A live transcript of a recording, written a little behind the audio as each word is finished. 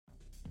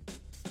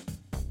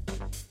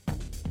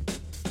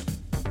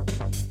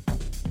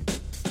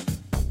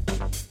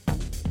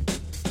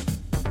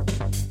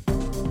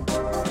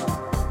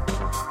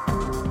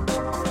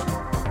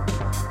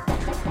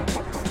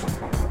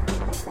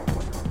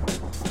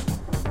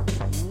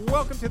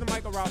Welcome to the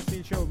Michael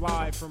Rothstein Show,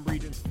 live from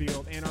Regents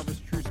Field, Ann Arbor's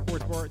True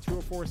Sports Bar at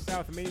 204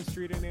 South Main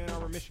Street in Ann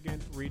Arbor,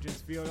 Michigan. Regents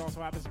Field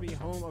also happens to be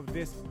home of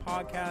this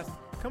podcast.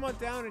 Come on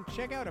down and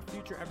check out a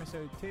future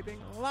episode taping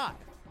live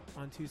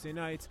on Tuesday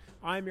nights.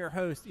 I'm your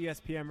host,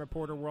 ESPN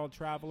reporter, world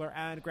traveler,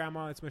 and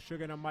Grandma It's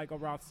Meshuggah. I'm Michael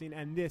Rothstein,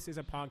 and this is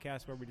a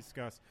podcast where we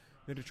discuss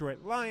the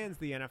Detroit Lions,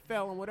 the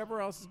NFL, and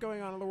whatever else is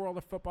going on in the world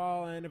of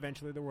football and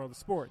eventually the world of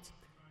sports.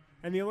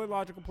 And the only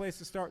logical place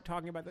to start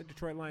talking about the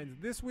Detroit Lions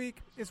this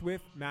week is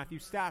with Matthew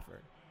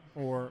Stafford,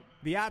 or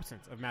the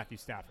absence of Matthew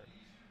Stafford.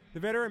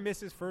 The veteran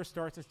missed his first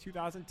start since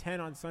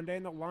 2010 on Sunday,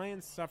 and the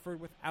Lions suffered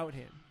without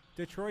him.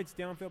 Detroit's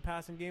downfield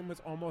passing game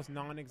was almost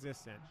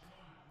non-existent.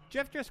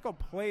 Jeff Driscoll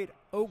played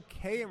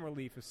okay in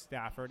relief of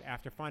Stafford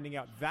after finding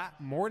out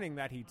that morning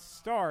that he'd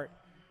start,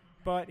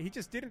 but he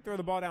just didn't throw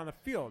the ball down the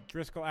field.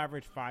 Driscoll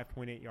averaged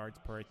 5.8 yards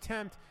per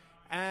attempt,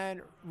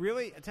 and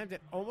really attempted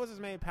almost as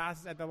many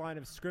passes at the line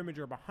of scrimmage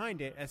or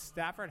behind it as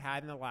Stafford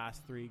had in the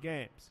last 3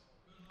 games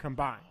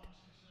combined.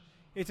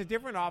 It's a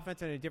different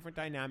offense and a different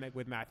dynamic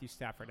with Matthew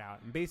Stafford out.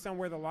 And based on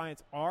where the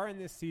Lions are in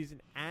this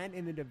season and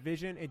in the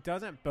division, it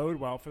doesn't bode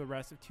well for the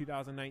rest of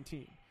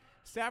 2019.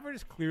 Stafford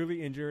is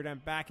clearly injured,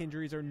 and back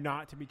injuries are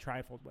not to be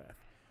trifled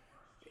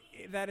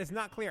with. That is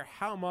not clear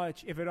how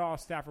much, if at all,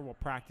 Stafford will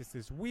practice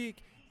this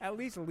week. At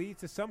least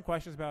leads to some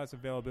questions about his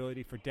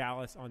availability for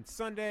Dallas on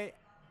Sunday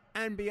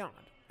and beyond.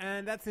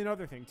 And that's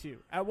another thing, too.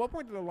 At what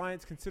point do the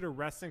Lions consider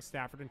resting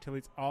Stafford until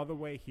he's all the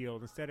way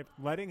healed instead of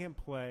letting him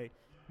play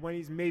when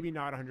he's maybe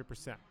not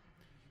 100%?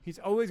 He's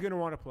always going to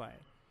want to play.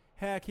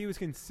 Heck, he was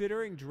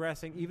considering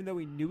dressing even though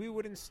he knew he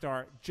wouldn't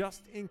start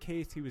just in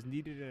case he was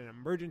needed in an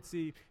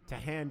emergency to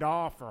hand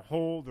off or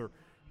hold or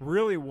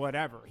really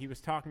whatever. He was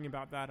talking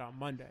about that on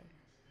Monday.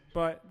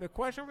 But the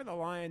question for the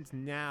Lions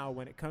now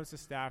when it comes to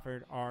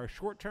Stafford are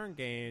short-term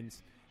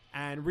gains.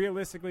 And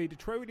realistically,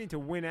 Detroit would need to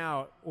win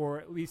out or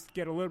at least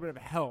get a little bit of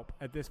help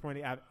at this point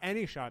to have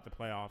any shot at the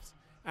playoffs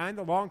and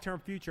the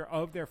long-term future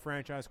of their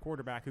franchise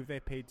quarterback who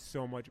they paid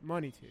so much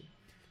money to.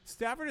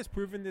 Stafford has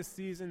proven this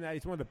season that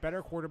he's one of the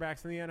better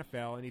quarterbacks in the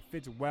NFL, and he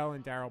fits well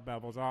in Darrell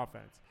Bevell's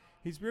offense.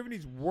 He's proven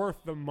he's worth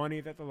the money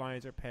that the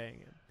Lions are paying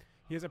him.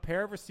 He has a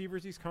pair of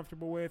receivers he's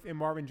comfortable with in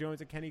Marvin Jones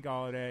and Kenny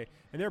Golladay,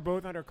 and they're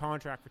both under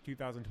contract for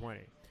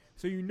 2020.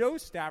 So you know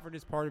Stafford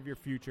is part of your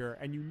future,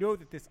 and you know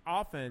that this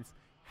offense,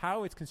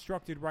 how it's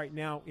constructed right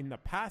now in the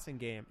passing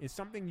game, is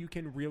something you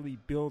can really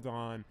build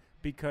on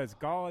because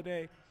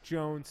Golladay,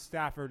 Jones,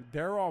 Stafford,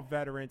 they're all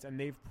veterans and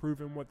they've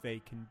proven what they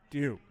can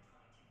do.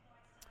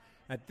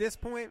 At this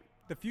point,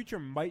 the future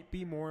might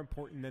be more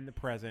important than the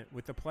present,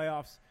 with the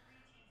playoffs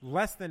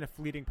less than a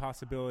fleeting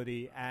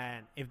possibility,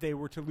 and if they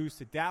were to lose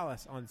to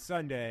Dallas on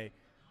Sunday,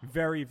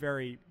 very,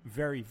 very,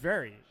 very,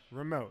 very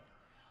remote.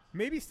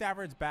 Maybe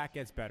Stafford's back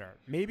gets better.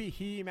 Maybe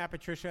he, Matt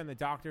Patricia, and the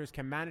doctors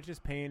can manage his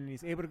pain and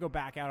he's able to go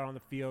back out on the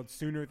field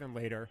sooner than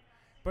later.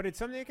 But it's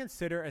something to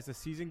consider as the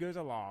season goes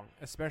along,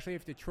 especially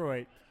if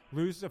Detroit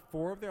loses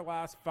 4 of their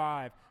last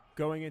 5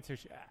 going into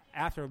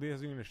after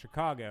losing to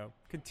Chicago,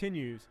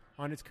 continues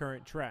on its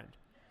current trend.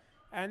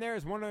 And there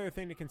is one other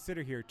thing to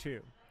consider here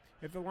too.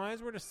 If the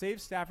Lions were to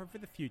save Stafford for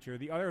the future,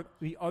 the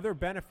other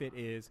benefit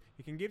is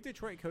it can give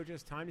Detroit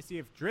coaches time to see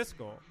if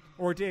Driscoll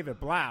or David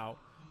Blau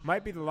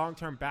might be the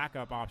long-term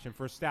backup option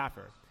for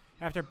Stafford.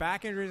 After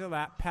back injuries of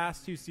the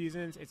past 2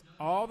 seasons, it's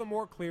all the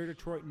more clear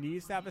Detroit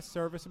needs to have a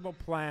serviceable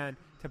plan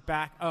to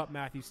back up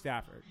Matthew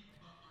Stafford.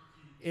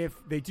 If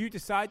they do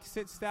decide to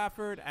sit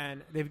Stafford,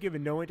 and they've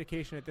given no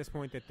indication at this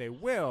point that they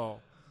will,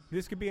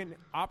 this could be an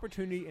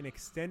opportunity in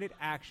extended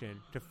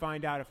action to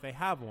find out if they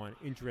have one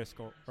in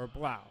Driscoll or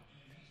Blau.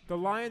 The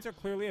Lions are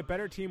clearly a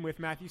better team with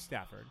Matthew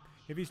Stafford.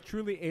 If he's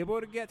truly able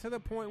to get to the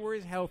point where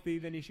he's healthy,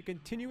 then he should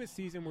continue a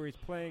season where he's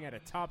playing at a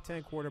top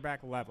 10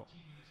 quarterback level.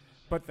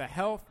 But the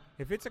health,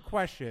 if it's a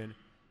question,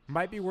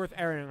 might be worth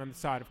erring on the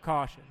side of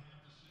caution.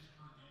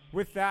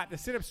 With that, the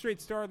sit-up straight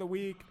star of the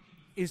week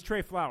is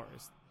Trey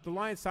Flowers. The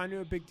Lions signed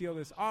him a big deal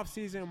this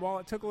offseason, and while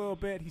it took a little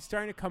bit, he's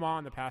starting to come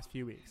on the past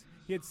few weeks.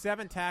 He had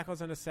 7 tackles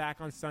and a sack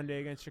on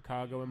Sunday against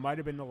Chicago and might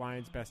have been the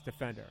Lions' best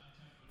defender.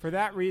 For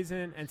that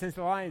reason, and since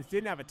the Lions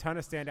didn't have a ton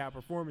of standout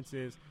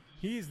performances,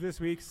 he's this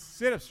week's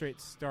sit-up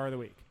straight star of the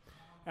week.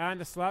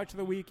 And the slouch of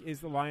the week is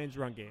the Lions'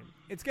 run game.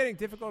 It's getting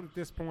difficult at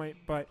this point,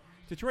 but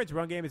Detroit's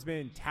run game has been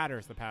in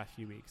tatters the past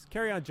few weeks.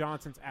 Kerryon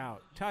Johnson's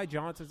out. Ty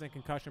Johnson's in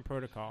concussion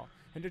protocol.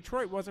 And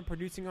Detroit wasn't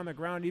producing on the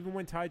ground even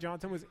when Ty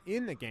Johnson was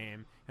in the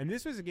game. And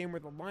this was a game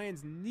where the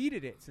Lions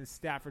needed it since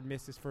Stafford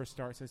missed his first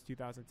start since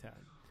 2010.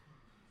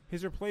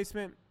 His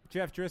replacement,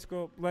 Jeff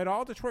Driscoll, led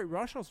all Detroit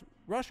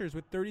rushers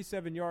with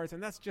 37 yards,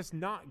 and that's just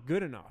not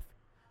good enough.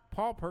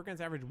 Paul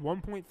Perkins averaged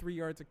 1.3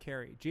 yards a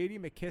carry. J.D.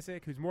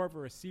 McKissick, who's more of a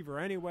receiver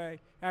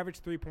anyway,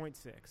 averaged 3.6.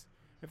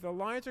 If the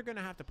Lions are going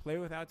to have to play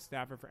without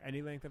Stafford for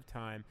any length of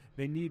time,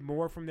 they need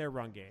more from their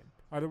run game.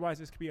 Otherwise,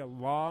 this could be a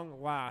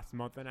long last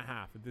month and a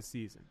half of the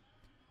season.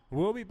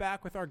 We'll be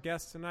back with our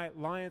guests tonight,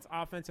 Lions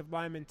offensive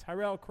lineman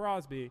Tyrell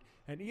Crosby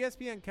and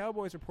ESPN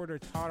Cowboys reporter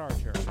Todd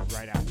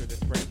right after this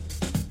break.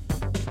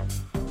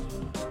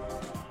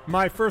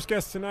 My first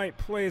guest tonight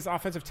plays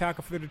offensive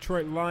tackle for the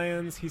Detroit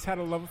Lions. He's had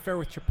a love affair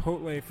with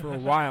Chipotle for a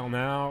while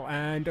now,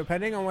 and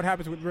depending on what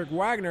happens with Rick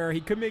Wagner, he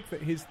could make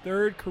his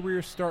third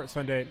career start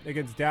Sunday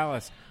against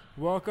Dallas.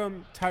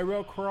 Welcome,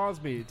 Tyrell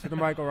Crosby, to the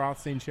Michael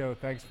Rothstein Show.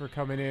 Thanks for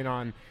coming in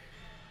on.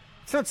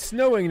 It's not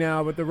snowing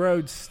now, but the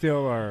roads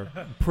still are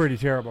pretty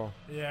terrible.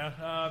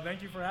 Yeah,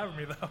 thank you for having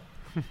me,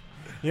 though.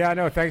 Yeah,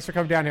 no, thanks for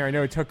coming down here. I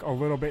know it took a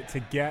little bit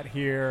to get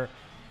here.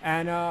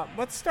 And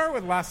let's start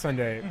with last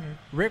Sunday.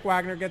 Mm-hmm. Rick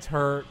Wagner gets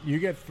hurt. You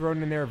get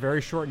thrown in there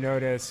very short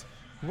notice.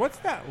 What's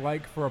that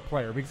like for a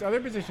player? Because other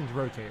positions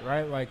rotate,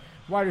 right? Like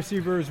wide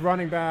receivers,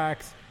 running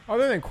backs,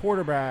 other than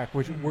quarterback,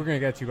 which we're going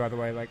to get to, by the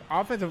way. Like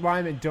offensive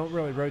linemen don't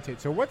really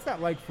rotate. So what's that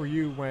like for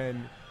you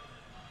when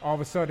all of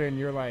a sudden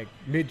you're like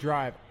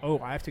mid-drive, oh,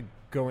 I have to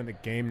go in the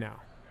game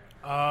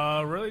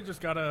now? Really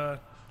just got to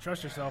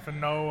trust yourself and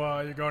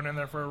know you're going in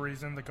there for a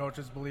reason. The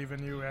coaches believe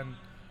in you, and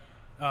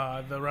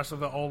the rest of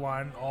the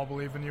O-line all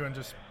believe in you, and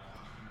just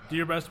do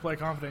your best to play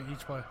confident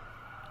each play.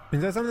 Is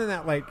that something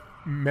that, like,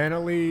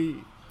 mentally,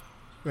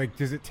 like,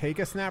 does it take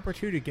a snap or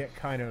two to get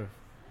kind of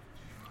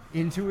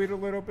into it a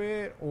little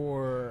bit?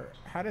 Or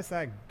how does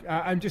that –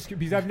 I'm just –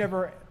 because I've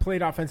never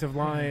played offensive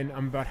line.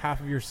 I'm about half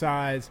of your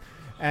size,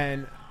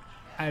 and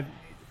I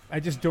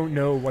just don't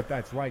know what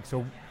that's like.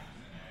 So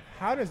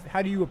how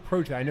do you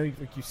approach that? I know,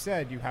 like you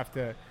said, you have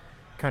to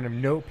kind of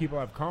know people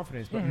have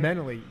confidence, but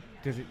mentally –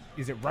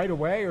 is it right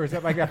away, or is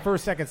it like that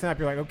first, second snap,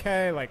 you're like,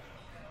 okay, like,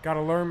 got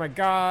to learn my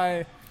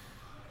guy?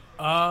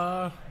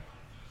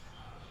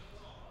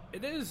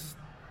 It is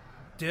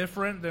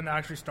different than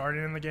actually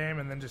starting in the game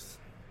and then just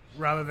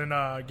rather than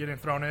getting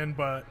thrown in,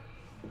 but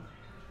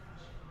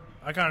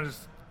I kind of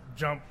just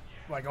jump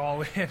like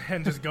all in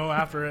and just go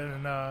after it.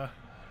 And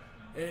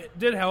it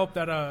did help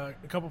that a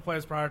couple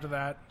plays prior to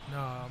that,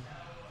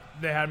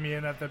 they had me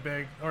in at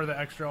the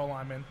extra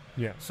lineman.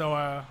 Yeah. So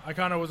I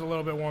kind of was a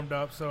little bit warmed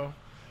up, so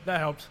that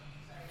helped.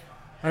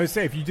 I would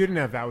say, if you didn't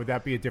have that, would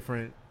that be a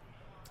different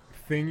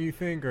thing, you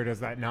think, or does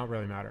that not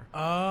really matter?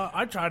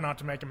 I try not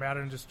to make it matter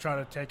and just try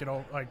to take it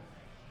all, like,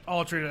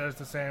 I'll treat it as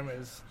the same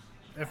as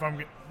if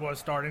I was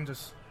starting,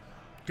 just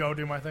go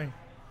do my thing.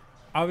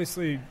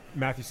 Obviously,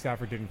 Matthew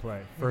Stafford didn't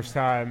play. First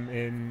time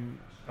in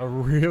a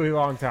really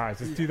long time,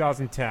 since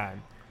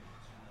 2010.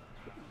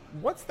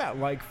 What's that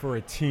like for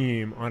a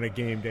team on a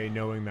game day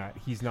knowing that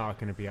he's not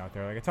going to be out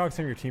there? Like, I talked to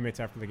some of your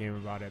teammates after the game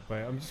about it, but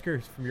I'm just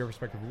curious from your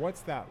perspective,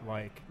 what's that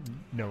like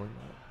knowing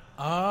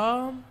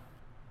that?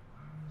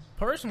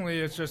 Personally,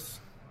 it's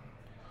just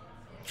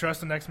trust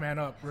the next man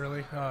up,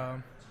 really.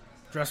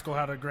 Driscoll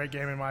had a great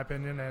game in my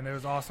opinion, and it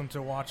was awesome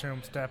to watch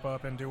him step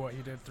up and do what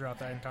he did throughout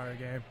that entire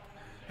game.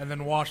 And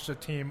then watch the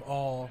team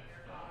all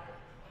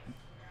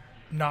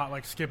not,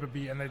 like, skip a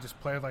beat, and they just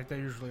play like they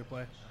usually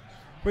play.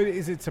 But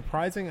is it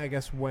surprising, I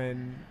guess,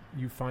 when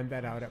you find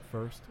that out at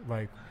first?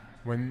 Like,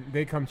 when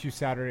they come to you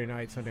Saturday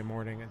night, Sunday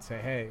morning, and say,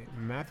 hey,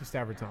 Matthew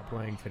Stafford's not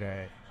playing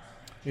today.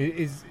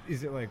 Is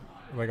it like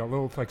a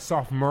little, like,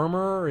 soft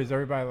murmur, or is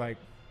everybody like,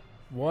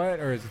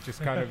 what? Or is it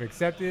just kind of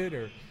accepted?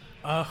 Or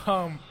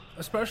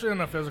especially in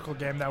a physical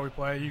game that we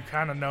play, you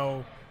kind of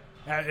know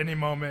at any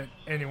moment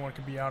anyone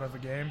could be out of the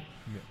game.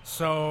 Yeah.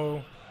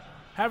 So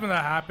having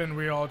that happen,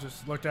 we all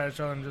just looked at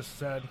each other and just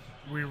said,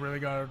 we really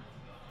got to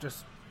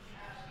just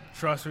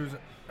trust who's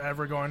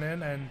ever going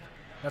in, and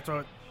that's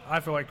what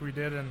I feel like we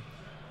did. And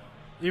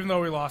even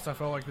though we lost, I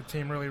felt like the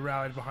team really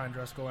rallied behind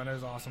Driscoll, and it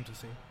was awesome to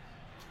see.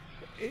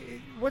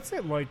 What's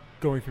it like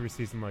going through a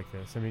season like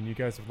this? I mean, you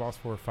guys have lost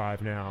 4 or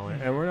 5 now,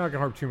 and we're not going to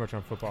harp too much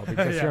on football because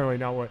that's generally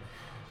not what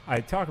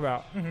I talk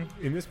about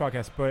in this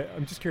podcast, but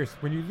I'm just curious,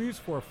 when you lose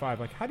 4 or 5,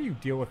 like, how do you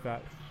deal with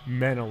that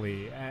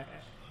mentally?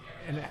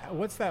 And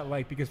what's that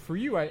like? Because for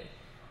you, I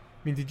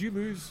mean, did you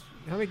lose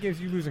 – how many games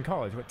did you lose in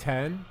college? What,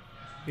 10?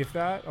 If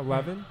that,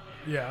 11?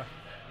 Yeah.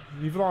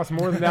 You've lost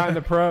more than that in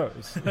the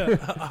pros.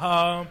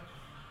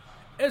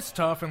 It's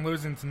tough, and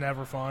losing's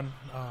never fun,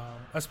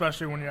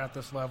 especially when you're at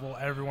this level.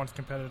 Everyone's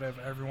competitive.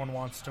 Everyone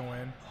wants to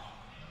win.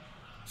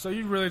 So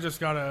you really just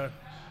got to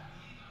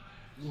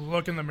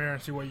look in the mirror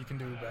and see what you can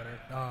do better.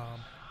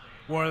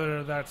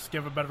 Whether that's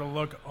give a better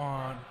look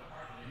on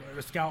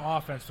the scout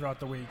offense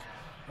throughout the week.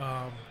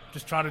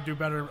 Just try to do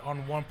better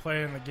on one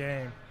play in the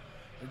game.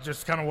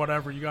 Just kind of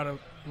whatever. You got to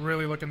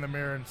really look in the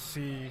mirror and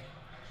see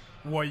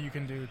what you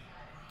can do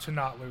to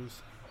not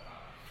lose.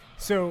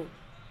 So,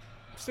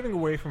 stepping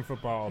away from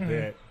football a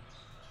bit,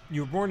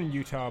 you were born in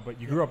Utah,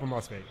 but you grew up in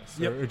Las Vegas,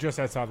 or just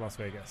outside Las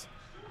Vegas.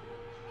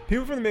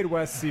 People from the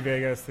Midwest see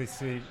Vegas, they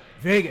see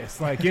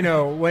Vegas, like, you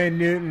know, Wayne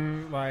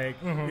Newton, like,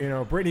 you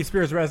know, Britney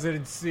Spears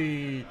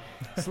residency,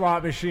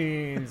 slot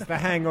machines, The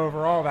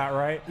Hangover, all that,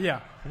 right?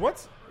 Yeah.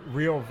 What's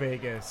real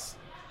Vegas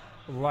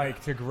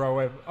like to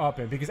grow up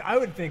in? Because I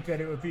would think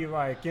that it would be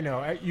like, you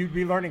know, you'd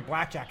be learning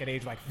blackjack at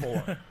age like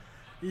 4.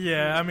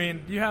 Yeah, I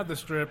mean, you have the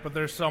Strip, but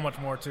there's so much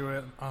more to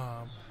it.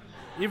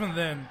 Even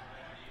then,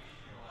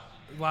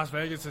 Las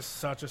Vegas is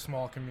such a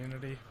small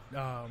community.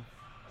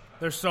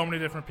 There's so many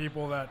different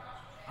people that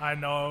I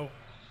know,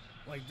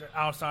 like,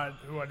 outside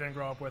who I didn't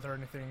grow up with or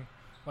anything,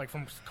 like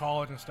from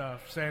college and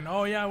stuff, saying,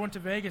 oh, yeah, I went to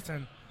Vegas,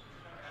 and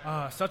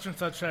such and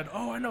such said,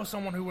 oh, I know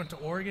someone who went to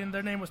Oregon.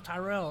 Their name was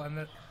Tyrell.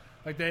 And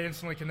they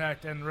instantly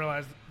connect and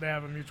realize they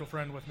have a mutual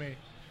friend with me.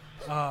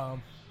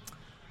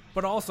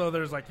 But also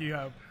there's you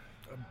have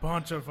a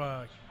bunch of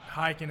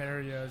hiking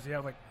areas. You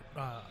have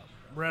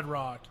Red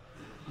Rock.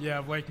 You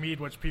have Lake Mead,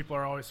 which people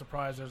are always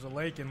surprised there's a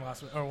lake in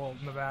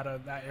Nevada,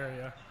 that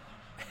area.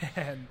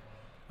 And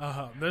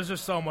there's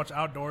just so much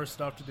outdoor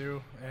stuff to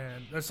do,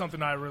 and that's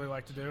something I really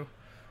like to do.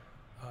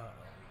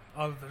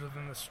 Other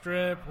than the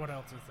Strip, what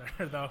else is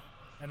there, though,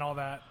 and all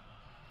that.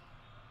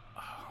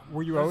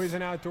 Were you always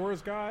an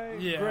outdoors guy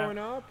growing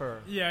up?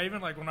 Or? Yeah,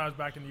 even when I was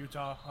back in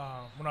Utah,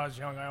 when I was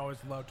young, I always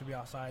loved to be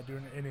outside,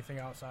 doing anything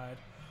outside.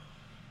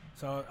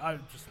 So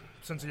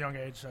since a young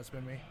age, that's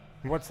been me.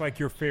 What's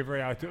your favorite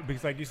outdoor?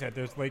 Because like you said,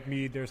 there's Lake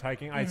Mead, there's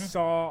hiking. Mm-hmm. I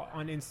saw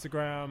on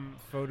Instagram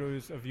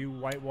photos of you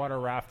whitewater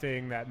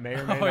rafting that may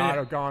or may not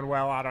have gone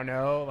well. I don't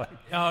know.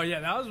 Oh yeah,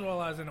 that was while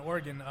I was in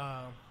Oregon.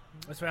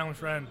 This family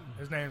friend,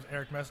 his name's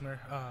Eric Messner.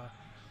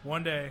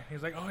 One day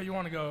he's like, "Oh, you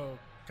want to go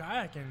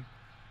kayaking?"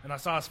 And I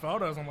saw his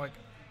photos. I'm like,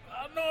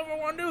 "I don't know if I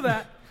want to do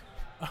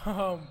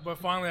that." But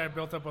finally, I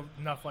built up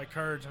enough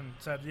courage and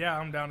said, "Yeah,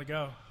 I'm down to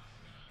go."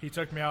 He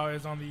took me out. It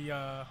was on the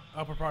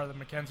upper part of the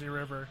Mackenzie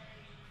River.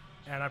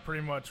 And I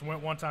pretty much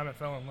went one time and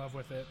fell in love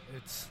with it.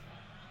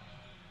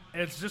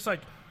 It's just the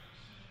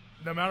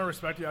amount of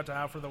respect you have to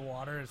have for the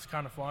water is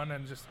kind of fun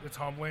and it's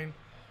humbling.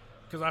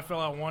 Because I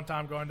fell out one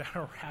time going down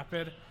a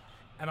rapid,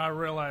 and I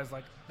realized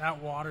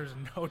that water's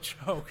no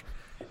joke.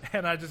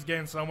 And I just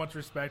gained so much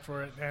respect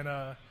for it. And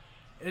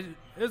it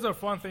is a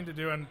fun thing to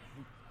do. And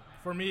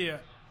for me,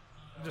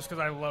 just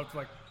because I love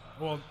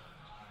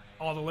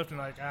all the lifting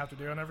I have to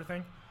do and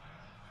everything,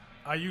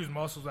 I use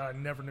muscles that I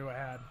never knew I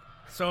had.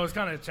 So it's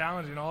kind of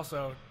challenging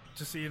also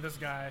to see this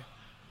guy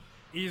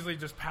easily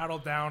just paddle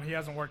down. He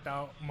hasn't worked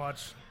out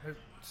much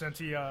since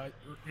he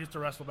used to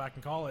wrestle back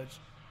in college.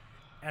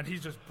 And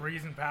he's just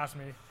breezing past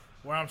me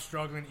where I'm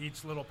struggling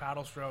each little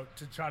paddle stroke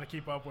to try to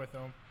keep up with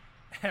him.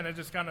 And it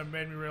just kind of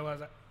made me realize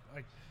that,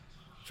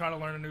 try to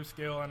learn a new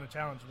skill and it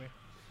challenged me.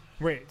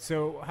 Wait,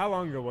 so how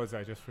long ago was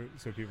that, just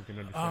so people can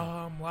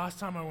understand? Last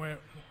time I went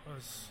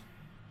was,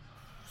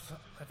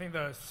 I think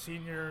the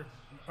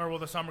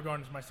summer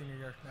going into my senior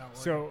year now.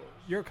 So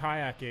you're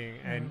kayaking,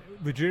 and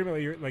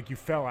legitimately, you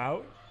fell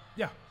out?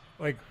 Yeah.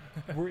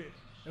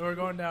 We're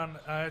going down,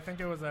 I think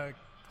it was a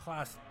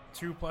class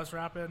 2+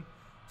 rapid.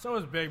 So it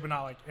was big, but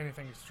not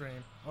anything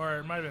extreme. Or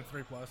it might have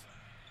been 3+.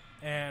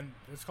 And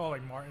it's called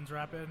Martin's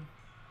Rapid.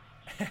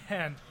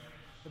 And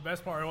the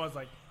best part was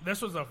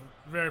this was the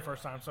very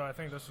first time. So I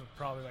think this was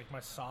probably my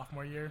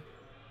sophomore year.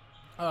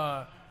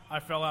 I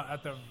fell out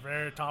at the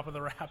very top of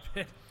the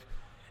rapid.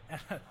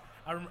 And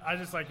I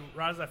just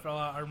right as I fell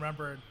out, I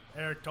remembered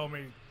Eric told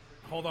me,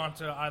 hold on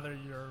to either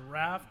your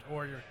raft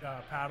or your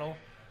paddle,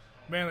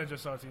 mainly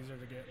just so it's easier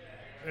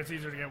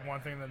to get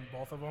one thing than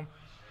both of them.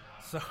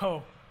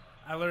 So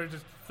I literally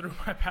just threw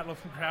my paddle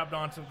and grabbed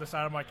onto the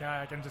side of my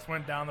kayak and just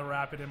went down the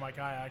rapid in my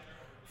kayak,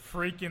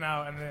 freaking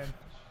out. And then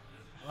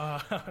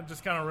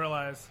just kind of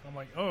realized, I'm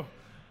like, oh,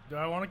 do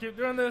I want to keep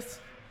doing this?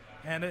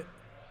 And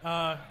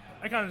I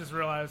kind of just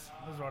realized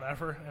it was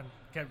whatever and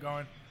kept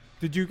going.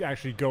 Did you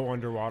actually go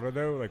underwater,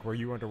 though? Were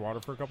you underwater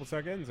for a couple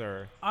seconds,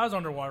 or? I was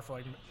underwater for,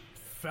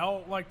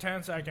 felt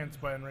 10 seconds,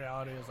 but in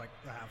reality, it was,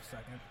 a half a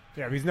second.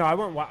 Yeah, because,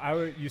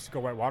 I used to go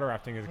whitewater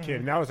rafting as a kid,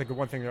 and that was, the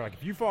one thing. They're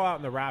if you fall out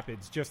in the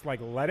rapids, just,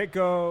 let it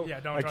go. Yeah,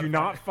 do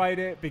not fight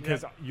it,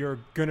 because you're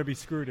going to be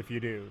screwed if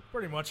you do.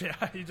 Pretty much, yeah.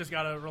 You just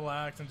got to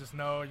relax and just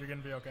know you're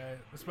going to be okay.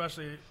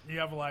 Especially, you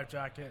have a life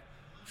jacket,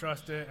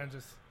 trust it, and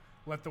just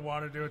let the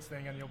water do its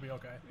thing, and you'll be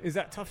okay. Is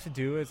that tough to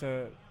do as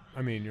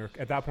you're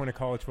at that point a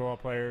college football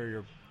player,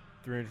 you're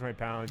 320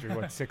 pounds, you're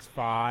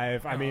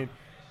 6'5". I mean,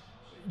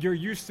 you're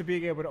used to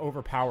being able to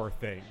overpower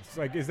things.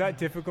 Is that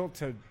difficult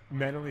to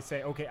mentally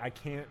say, okay, I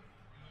can't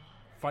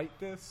fight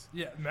this?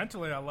 Yeah,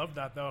 mentally I love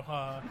that, though,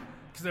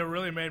 because it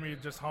really made me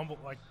just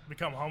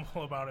become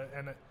humble about it.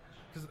 And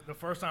because the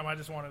first time I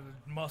just wanted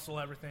to muscle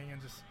everything and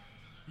just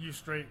use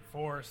straight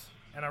force,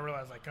 and I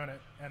realized I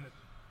couldn't. And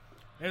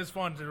it was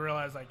fun to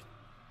realize,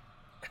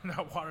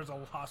 that water's a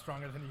lot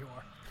stronger than you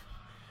are.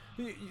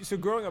 So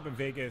growing up in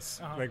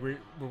Vegas, we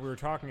were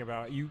talking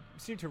about, you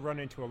seem to run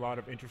into a lot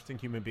of interesting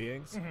human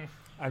beings. Mm-hmm.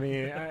 I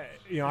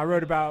mean, I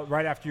wrote about,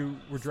 right after you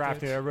were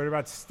drafted, Stitch. I wrote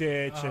about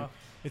Stitch, and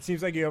it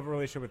seems like you have a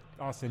relationship with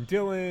Austin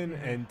Dillon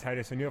and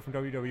Titus O'Neil from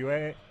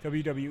WWE.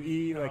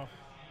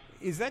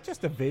 Is that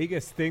just a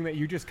Vegas thing that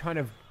you just kind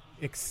of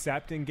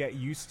accept and get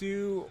used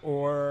to,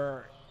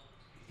 or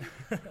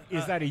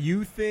is that a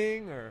you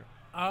thing, or?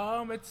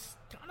 It's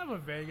kind of a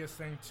Vegas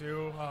thing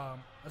too,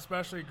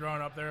 especially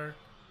growing up there.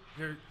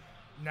 You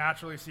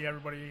naturally see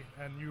everybody,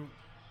 and you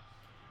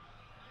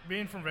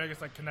being from Vegas,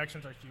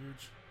 connections are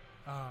huge.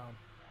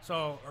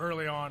 So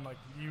early on,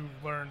 you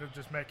learn to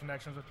just make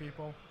connections with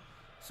people.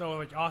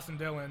 So Austin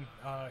Dillon,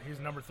 he's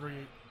number 3.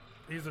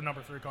 He's the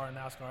number 3 car in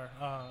NASCAR.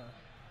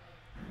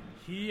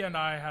 He and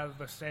I have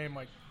the same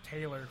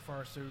tailor for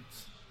our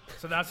suits.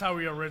 So that's how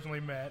we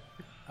originally met.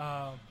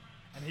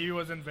 And he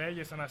was in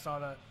Vegas, and I saw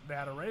that they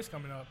had a race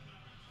coming up,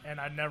 and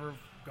I'd never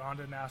gone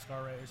to a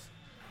NASCAR race.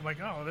 I'm like,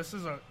 oh, this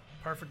is a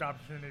perfect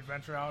opportunity to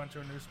venture out into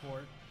a new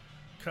sport.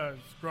 Because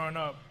growing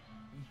up,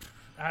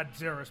 I had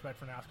zero respect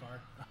for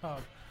NASCAR.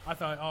 I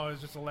thought, oh,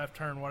 it's just a left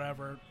turn,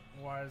 whatever.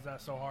 Why is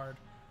that so hard?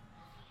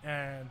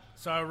 And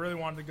so I really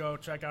wanted to go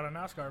check out a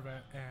NASCAR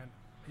event. And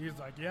he's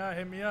like, yeah,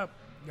 hit me up.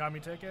 Got me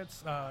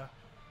tickets.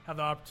 Had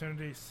the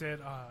opportunity to sit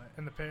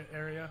in the pit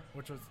area,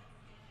 which was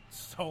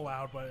so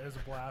loud, but it was a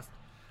blast.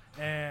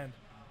 And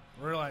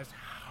realized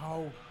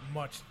how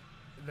much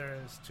there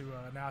is to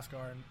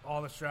NASCAR and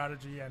all the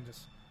strategy and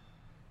just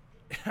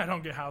I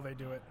don't get how they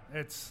do it.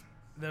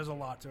 There's a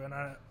lot to it, and I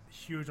have a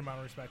huge amount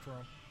of respect for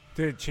them.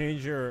 Did it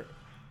change your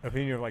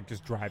opinion of like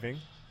just driving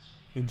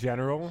in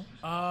general?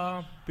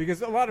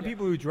 Because a lot of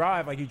people who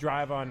drive, like you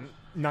drive on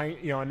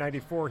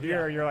 94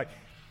 here, and you're like,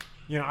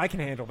 I can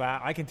handle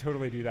that. I can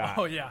totally do that.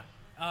 Oh yeah,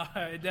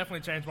 it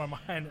definitely changed my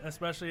mind,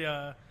 especially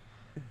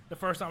the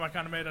first time I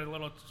kind of made a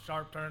little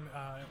sharp turn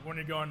when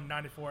you're going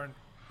 94 and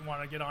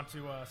want to get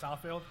onto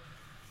Southfield.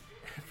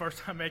 First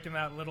time making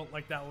that little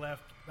that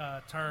left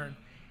turn,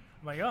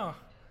 I'm like, oh,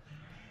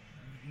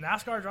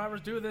 NASCAR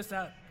drivers do this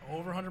at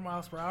over 100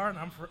 miles per hour, and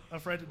I'm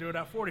afraid to do it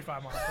at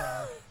 45 miles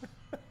per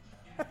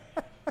hour.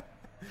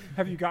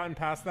 Have you gotten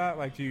past that?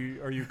 Like,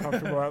 are you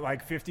comfortable at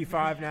like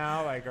 55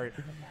 now? Like,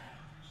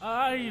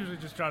 I usually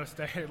just try to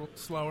stay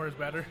slower is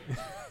better.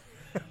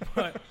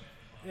 But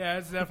yeah,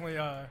 it's definitely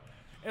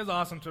it's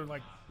awesome to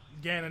like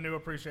gain a new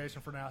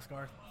appreciation for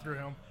NASCAR through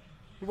him.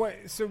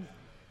 So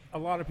a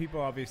lot of people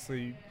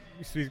obviously,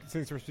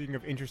 since we're speaking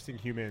of interesting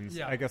humans,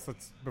 I guess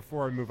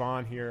before we move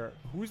on here,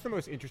 who's the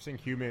most interesting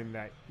human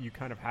that you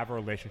kind of have a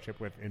relationship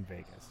with in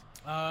Vegas?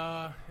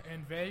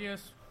 In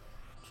Vegas,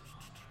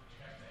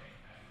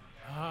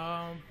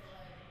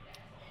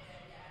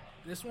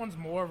 this one's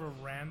more of a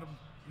random,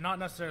 not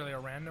necessarily a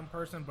random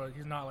person, but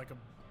he's not like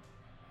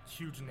a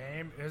huge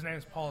name. His name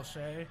is Paul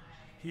Shea.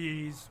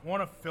 He's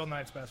one of Phil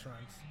Knight's best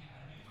friends.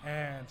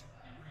 And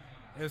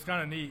it was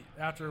kind of neat.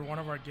 After one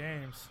of our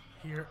games,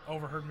 he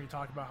overheard me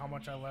talk about how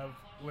much I love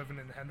living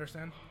in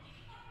Henderson.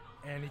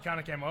 And he kind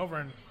of came over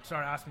and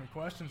started asking me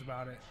questions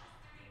about it.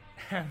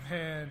 And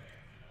then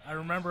I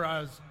remember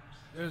it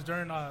was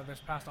during this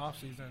past off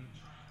season,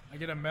 I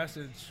get a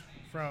message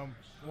from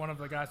one of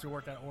the guys who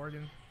work at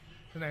Oregon.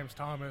 His name's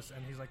Thomas,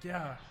 and he's like,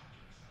 yeah,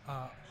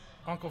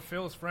 Uncle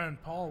Phil's friend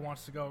Paul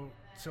wants to go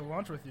to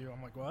lunch with you.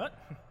 I'm like, what?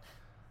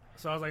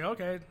 So I was like,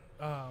 okay.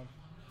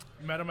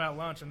 Met him at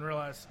lunch and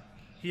realized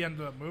he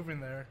ended up moving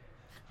there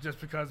just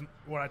because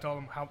what I told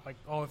him, how like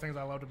all the things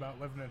I loved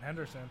about living in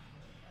Henderson.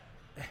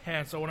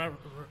 And so when I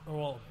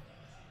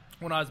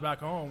was back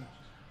home,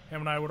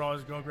 him and I would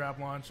always go grab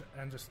lunch,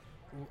 and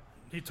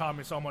he taught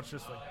me so much,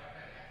 just like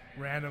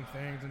random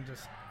things, and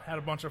just had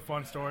a bunch of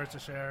fun stories to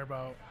share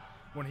about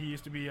when he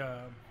used to be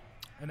an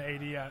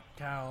AD at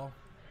Cal,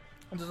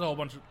 and just a whole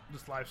bunch of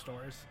just life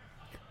stories.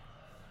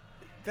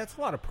 That's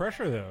a lot of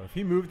pressure, though. If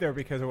he moved there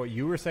because of what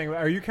you were saying,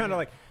 are you kind of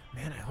like,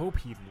 man, I hope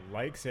he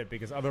likes it,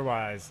 because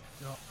otherwise...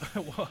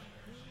 Well,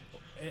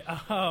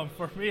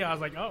 for me, I was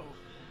like, oh,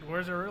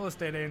 where's your real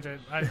estate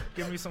agent?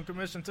 Give me some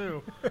commission,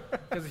 too.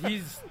 Because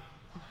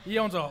he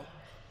owns a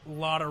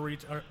lot of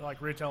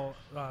retail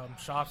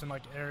shops in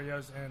like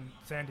areas in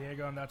San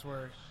Diego, and that's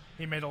where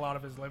he made a lot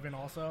of his living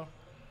also.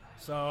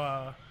 So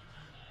I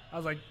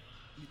was like,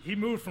 he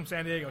moved from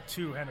San Diego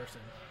to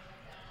Henderson,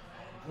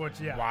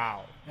 which, yeah.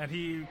 Wow. And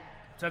he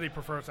said he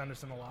prefers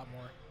Henderson a lot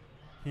more.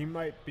 He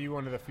might be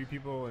one of the few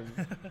people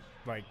in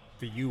like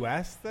the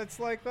U.S. that's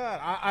like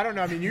that. I don't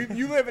know. I mean,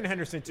 you live in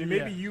Henderson too.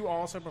 Maybe you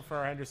also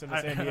prefer Henderson to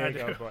San Diego. I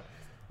do. But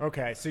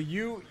okay, so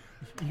you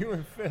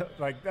and Phil,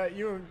 like that,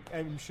 you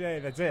and Shay,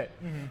 that's it.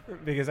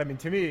 Mm-hmm. Because I mean,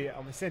 to me,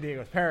 San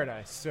Diego's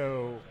paradise.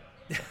 So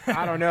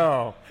I don't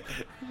know.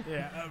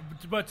 Yeah,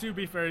 but to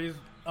be fair, he's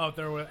out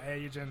there with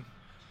age, and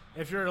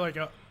if you're like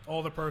an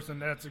older person,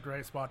 that's a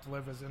great spot to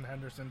live is in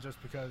Henderson, just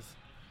because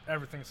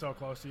everything's so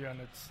close to you and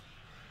it's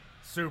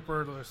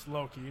super just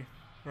low-key.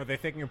 Are they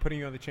thinking of putting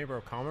you in the Chamber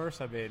of Commerce?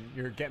 I mean,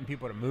 you're getting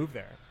people to move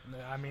there.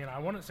 I mean, I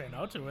wouldn't say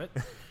no to it.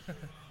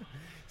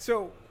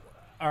 So,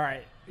 all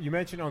right, you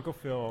mentioned Uncle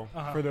Phil.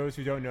 Uh-huh. For those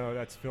who don't know,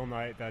 that's Phil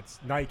Knight. That's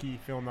Nike,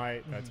 Phil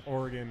Knight. That's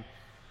Oregon,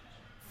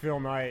 Phil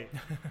Knight.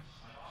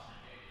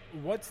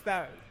 What's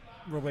that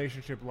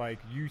relationship like?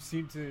 You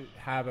seem to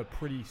have a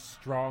pretty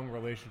strong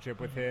relationship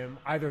with him.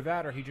 Either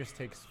that or he just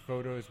takes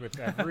photos with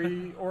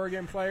every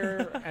Oregon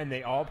player and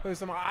they all post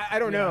them. I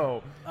don't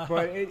know.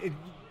 But it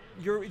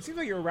seems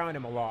like you're around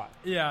him a lot.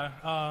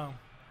 Yeah.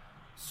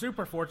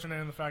 Super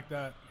fortunate in the fact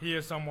that he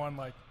is someone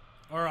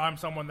I'm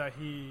someone that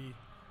he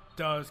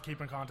does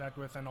keep in contact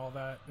with and all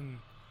that. And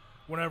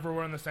whenever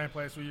we're in the same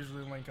place, we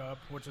usually link up,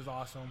 which is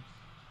awesome.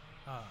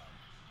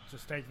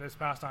 Just take this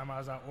past time I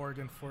was at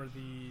Oregon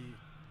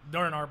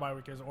during our bye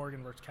week is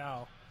Oregon versus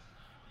Cal,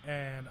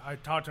 and I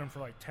talked to him for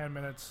like 10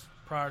 minutes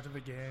prior to the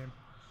game.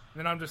 And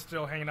then I'm just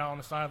still hanging out on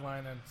the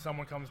sideline, and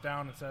someone comes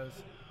down and says,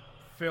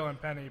 Phil and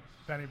Penny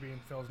being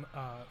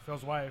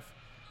Phil's wife,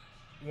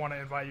 want to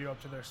invite you up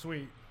to their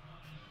suite.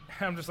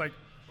 And I'm just like,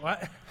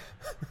 what?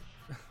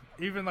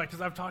 even like,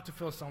 because I've talked to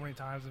Phil so many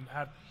times and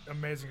had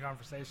amazing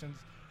conversations,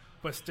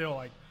 but still,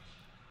 like,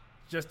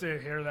 just to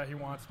hear that he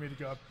wants me to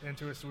go up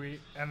into his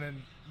suite, and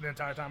then the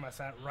entire time I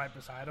sat right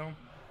beside him,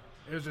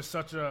 it was just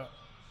such a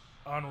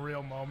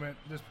unreal moment.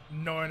 Just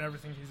knowing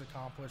everything he's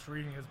accomplished,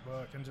 reading his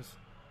book, and just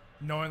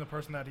knowing the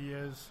person that he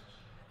is,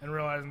 and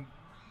realizing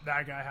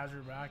that guy has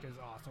your back is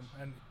awesome.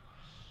 And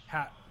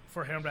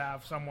for him to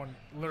have someone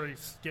literally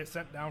get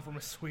sent down from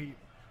a suite,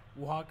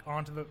 walk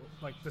onto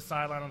the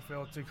sideline on the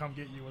field to come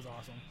get you was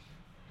awesome.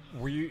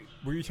 Were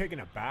you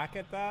taken aback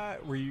at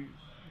that? Were you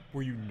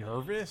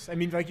nervous? I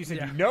mean, like you said,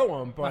 Yeah. you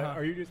know him, but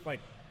are you just like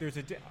there's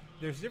a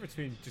difference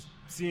between just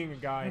seeing a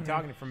guy and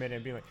talking to him for a minute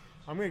and being like,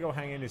 I'm gonna go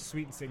hang in his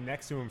suite and sit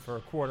next to him for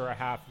a quarter, a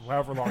half,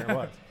 however long it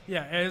was.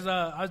 Yeah, it was,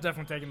 I was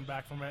definitely taken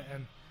aback from it,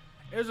 and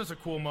it was just a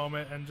cool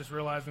moment, and just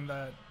realizing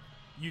that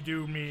you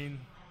do mean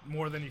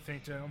more than you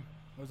think to him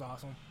was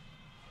awesome.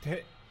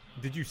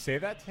 Did you say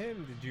that to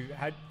him?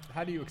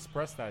 How do you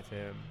express that to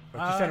him?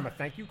 Like, you send him a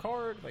thank you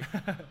card? Like,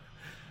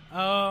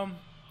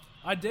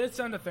 I did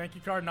send a thank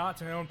you card, not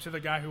to him, to the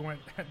guy who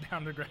went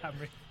down to grab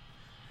me.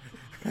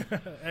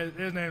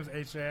 His name's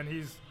HJ, and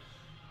he's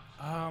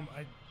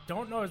I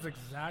don't know his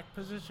exact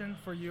position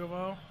for U of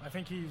O. I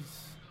think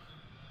he's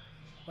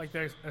like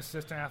the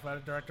assistant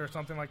athletic director or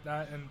something like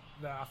that in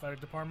the athletic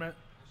department.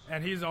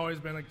 And he's always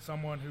been like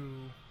someone who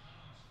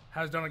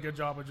has done a good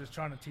job of just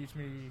trying to teach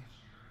me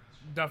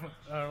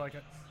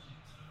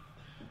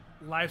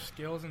life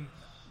skills, and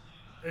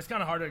it's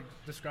kind of hard to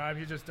describe.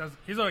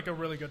 He's like a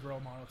really good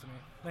role model to me.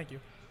 Thank you.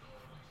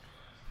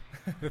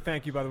 The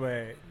thank you, by the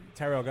way,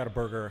 Tyrell got a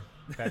burger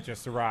that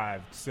just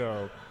arrived,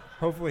 so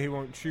hopefully he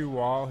won't chew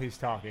while he's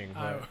talking.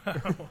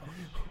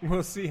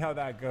 We'll see how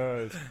that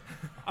goes.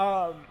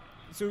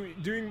 So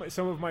doing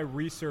some of my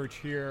research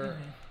here,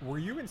 were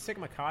you in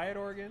Sigma Chi at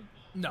Oregon?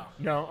 No.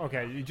 No?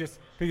 Okay. You just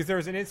 – because there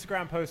was an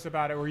Instagram post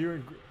about it. Were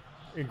you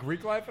in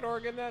Greek life at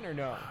Oregon then or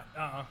no?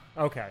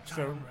 Okay. I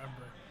don't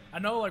remember. I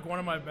know like one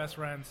of my best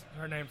friends,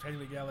 her name's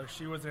Haley Geller.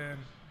 She was in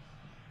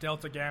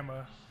Delta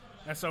Gamma.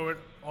 And so we'd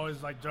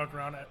always like joke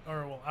around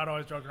I'd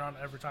always joke around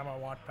every time I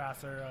walked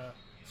past her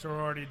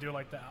sorority, do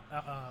like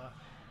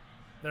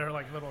their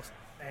like little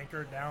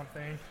anchor down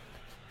thing.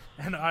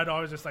 And I'd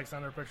always just like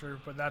send her a picture,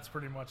 but that's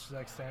pretty much the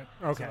extent.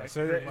 Okay,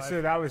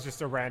 so that was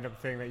just a random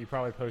thing that you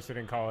probably posted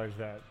in college.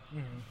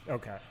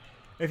 Okay.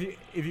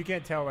 If you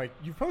can't tell, like,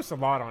 you post a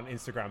lot on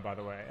Instagram, by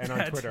the way, and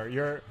on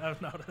Twitter.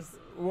 I've noticed.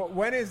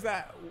 When is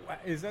that?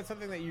 Is that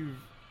something that you've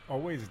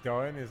always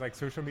done? Is like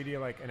social media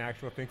like an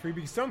actual thing for you?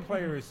 Because some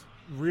players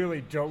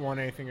really don't want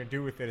anything to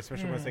do with it,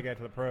 especially once they get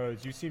to the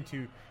pros. You seem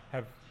to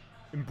have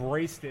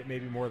embraced it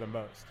maybe more than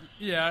most.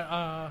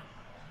 Yeah.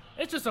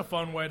 It's just a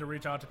fun way to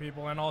reach out to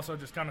people and also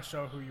just kind of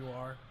show who you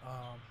are.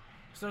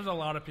 So there's a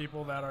lot of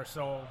people that are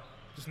so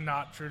just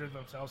not true to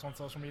themselves on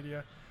social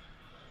media.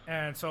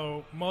 And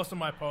so most of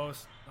my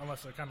posts,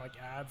 unless they're kind of like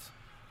ads,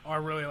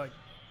 are really like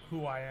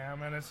who I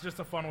am. And it's just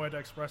a fun way to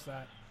express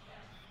that.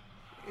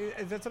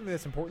 Is that something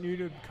that's important to you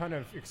to kind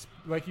of,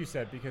 like you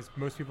said, because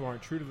most people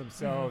aren't true to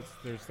themselves.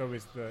 There's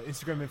always the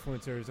Instagram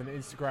influencers and the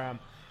Instagram,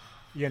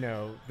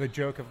 the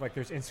joke of like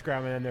there's Instagram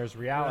and then there's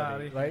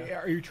reality. Like,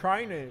 are you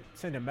trying to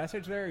send a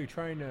message there? Are you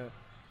trying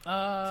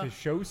to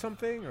show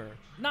something or?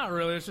 Not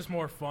really. It's just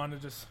more fun to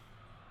just,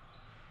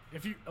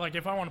 if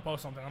I want to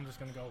post something, I'm just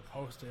going to go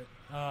post it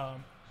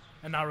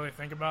and not really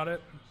think about it.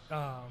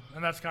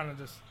 And that's kind of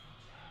just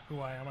who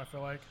I am, I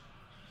feel like.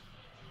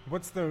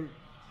 What's the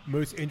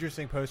most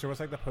interesting post, or what's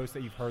like the post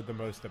that you've heard the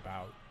most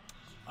about?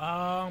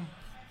 I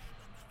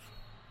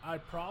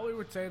probably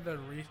would say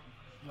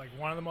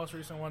one of the most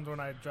recent ones when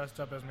I dressed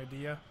up as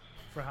Medea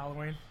for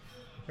Halloween.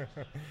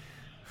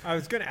 I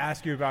was going to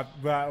ask you about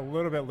that a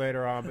little bit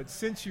later on, but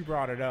since you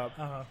brought it up,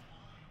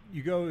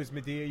 you go as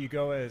Medea, you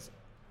go as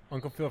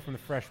Uncle Phil from The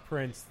Fresh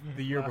Prince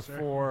the year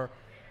before.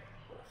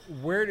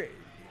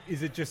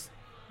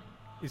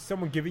 Is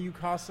someone giving you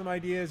costume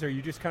ideas, or are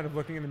you just kind of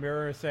looking in the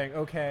mirror and saying,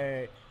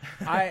 okay,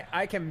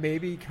 I can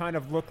maybe kind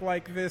of look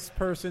like this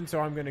person, so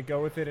I'm going to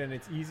go with it, and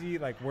it's easy?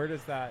 Like, where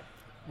does that –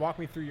 walk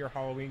me through your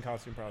Halloween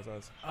costume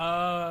process.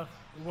 Well,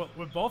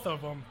 with both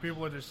of them,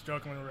 people are just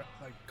jokingly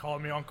like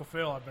calling me Uncle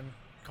Phil. I've been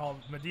called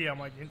Medea. I'm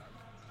like,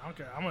 I don't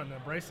care. I'm going to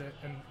embrace it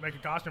and make a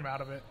costume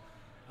out of it.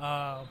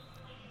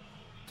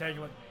 Take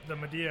like the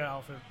Medea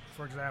outfit,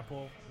 for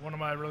example. One of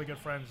my really good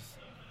friends,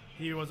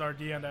 he was our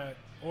D-end at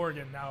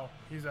Oregon. Now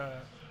he's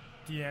a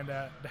D-end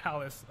at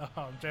Dallas,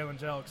 Jalen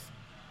Jelks.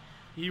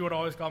 He would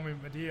always call me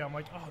Medea. I'm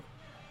like, oh,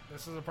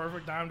 this is a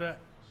perfect time to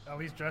at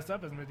least dress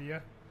up as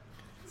Medea.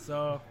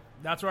 So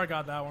that's where I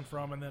got that one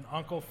from. And then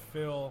Uncle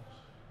Phil,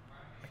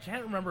 I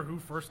can't remember who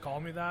first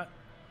called me that,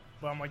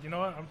 but I'm like, you know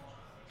what? I'm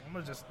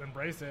going to just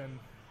embrace it and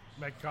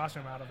make a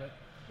costume out of it.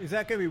 Is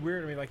that going to be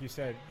weird? I mean, like you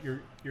said,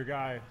 your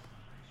guy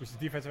was the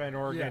defensive end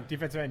in Oregon,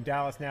 defensive end in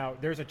Dallas now.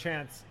 There's a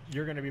chance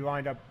you're going to be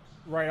lined up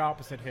right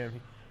opposite him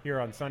here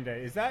on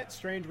Sunday. Is that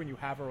strange when you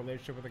have a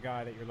relationship with a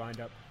guy that you're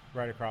lined up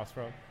right across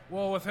from?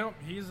 Well, with him,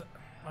 he's,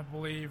 I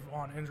believe,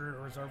 on injury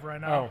reserve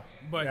right now. Oh.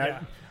 But,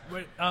 yeah.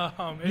 But,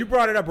 you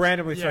brought it up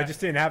randomly, so I just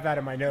didn't have that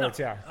in my notes,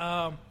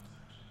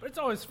 But it's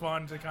always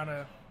fun to kind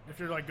of, if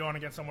you're like going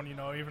against someone you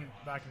know, even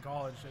back in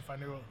college, if I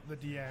knew the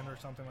DN or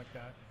something like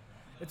that,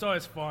 it's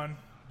always fun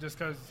just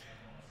because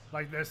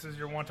like this is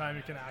your one time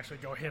you can actually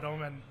go hit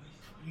them and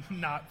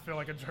not feel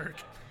like a jerk.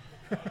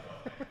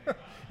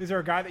 Is there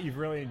a guy that you've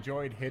really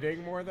enjoyed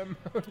hitting more than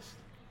most?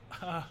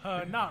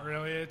 Not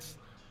really. It's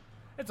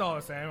all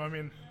the same. I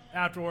mean,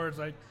 afterwards,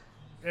 like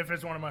if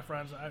it's one of my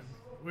friends,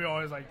 we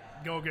always like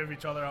go give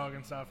each other a hug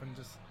and stuff, and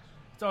just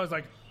it's always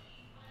like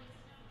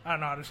I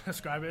don't know how to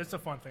describe it. It's a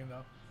fun thing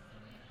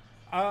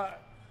though.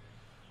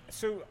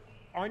 So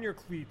on your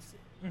cleats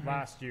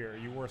last year,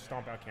 you wore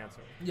Stomp Out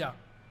Cancer. Yeah.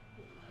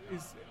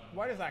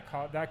 Why does that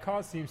cause? That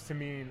cause seems to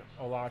mean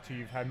a lot to you.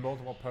 You've had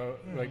multiple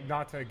like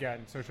not to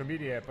again social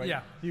media, but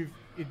yeah.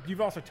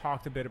 You've also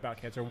talked a bit about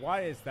cancer.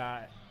 Why is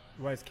that?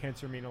 Why does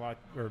cancer mean a lot,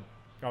 or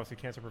obviously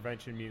cancer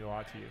prevention mean a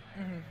lot to you?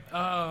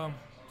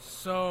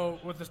 So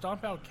with the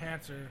Stomp Out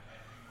Cancer,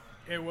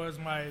 it was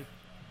my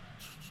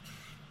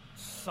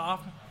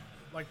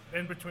like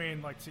in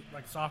between like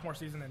sophomore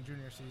season and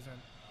junior season.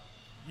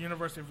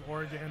 University of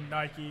Oregon,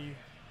 Nike,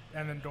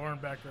 and then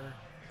Dornbecker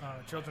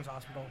Children's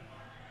Hospital.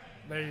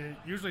 They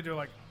usually do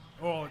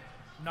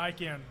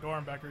Nike and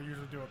Dornbecker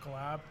usually do a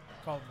collab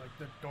called like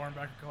the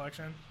Dornbecker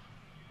Collection,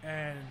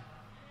 and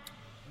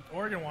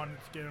Oregon wanted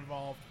to get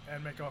involved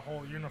and make a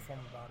whole uniform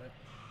about it,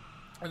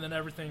 and then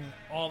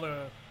all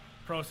the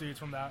proceeds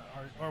from that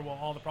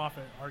all the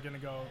profit are going to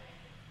go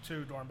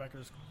to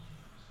Dornbecker's.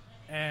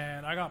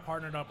 And I got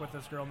partnered up with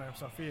this girl named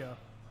Sophia,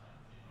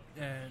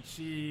 and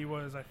she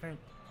was I think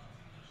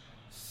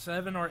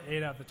 7 or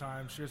 8 at the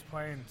time. She was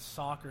playing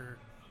soccer,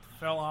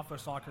 fell off the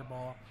soccer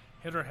ball,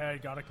 hit her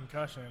head, got a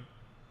concussion,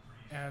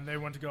 and they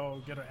went to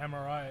go get an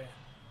MRI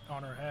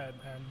on her head.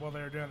 And while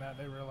they were doing that,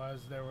 they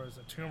realized there was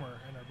a tumor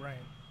in her brain.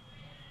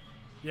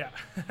 Yeah.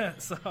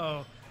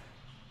 So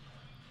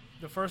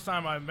the first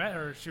time I met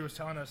her, she was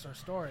telling us her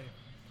story.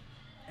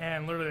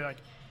 And literally, like,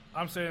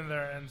 I'm sitting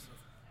there in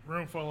a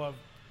room full of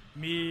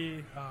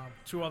me,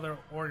 2 other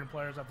Oregon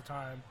players at the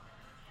time,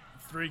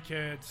 3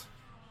 kids,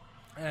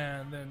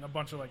 and then a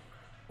bunch of, like,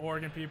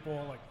 Oregon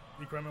people, like,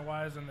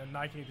 equipment-wise, and then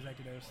Nike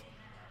executives.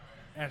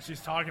 And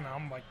she's talking, and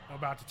I'm, like,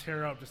 about to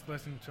tear up just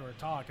listening to her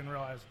talk and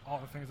realize all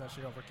the things that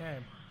she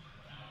overcame.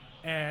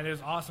 And it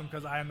was awesome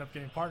because I ended up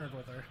getting partnered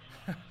with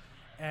her.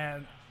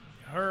 And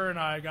her and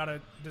I got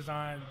to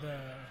design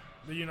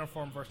the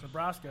uniform versus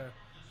Nebraska,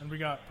 and we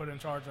got put in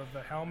charge of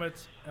the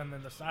helmets and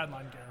then the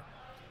sideline gear.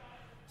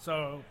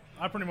 So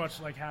I pretty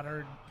much like had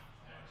her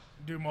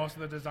do most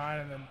of the design,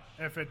 and then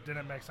if it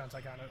didn't make sense,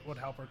 I kind of would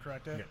help her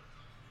correct it.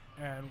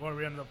 Yeah. And what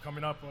we ended up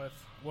coming up with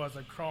was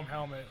a chrome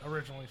helmet.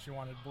 Originally, she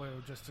wanted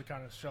blue just to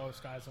kind of show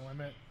sky's the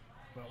limit,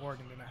 but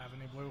Oregon didn't have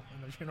any blue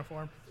in their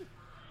uniform.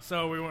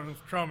 So we went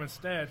with chrome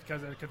instead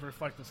because it could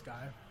reflect the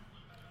sky.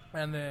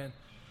 And then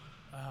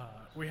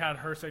we had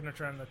her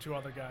signature and the 2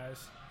 other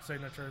guys'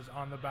 signatures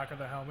on the back of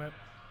the helmet.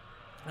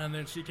 And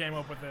then she came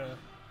up with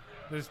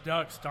this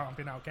duck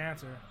stomping out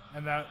cancer,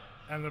 and that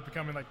ended up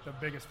becoming like the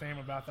biggest theme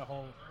about the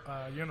whole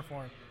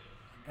uniform.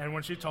 And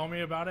when she told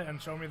me about it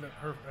and showed me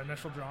her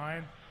initial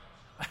drawing,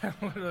 I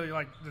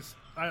literally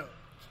I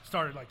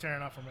started like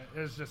tearing up from it.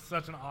 It was just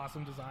such an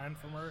awesome design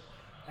from her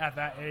at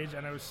that age,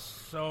 and it was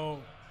so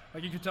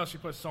like you could tell she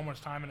put so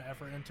much time and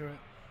effort into it,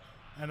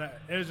 and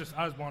it was just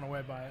I was blown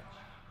away by it.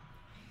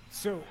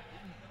 So,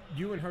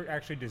 you and her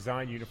actually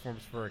designed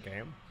uniforms for a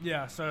game?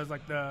 Yeah, so it was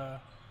like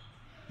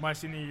my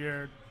senior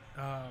year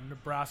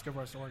Nebraska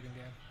versus Oregon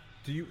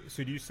game.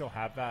 Do you still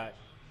have that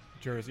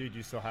jersey? Do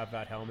you still have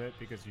that helmet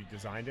because you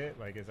designed it?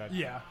 Like, is that?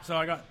 Yeah. So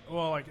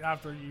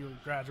after you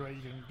graduate,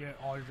 you can get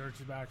all your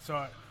jerseys back.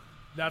 So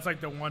that's like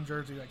the one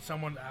jersey like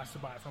someone asked to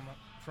buy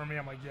from me.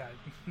 I'm like, yeah,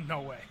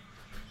 no way.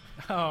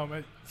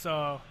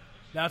 So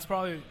that's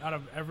probably out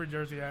of every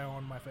jersey I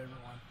own my favorite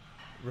one.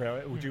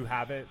 Really? Would you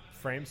have it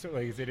framed? So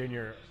like, is it in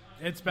your?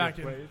 It's back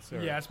in.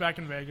 Yeah, it's back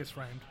in Vegas,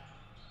 framed.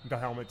 The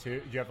helmet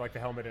too. Do you have like the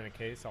helmet in a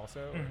case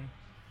also? Mm-hmm.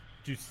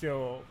 Do you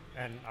still,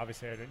 and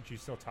obviously, do you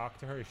still talk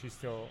to her? Is she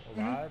still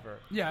alive? Or?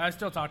 Yeah, I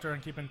still talk to her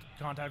and keep in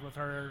contact with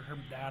her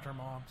dad, her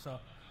mom. So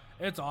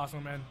it's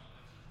awesome. And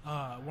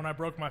when I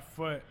broke my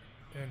foot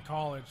in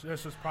college,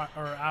 this was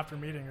after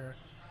meeting her,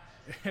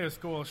 it was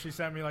cool. She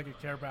sent me like a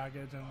care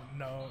package and a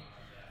note,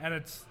 and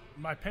it's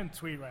my pinned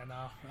tweet right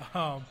now.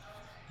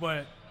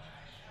 But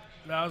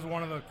that was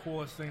one of the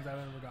coolest things I've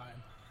ever gotten.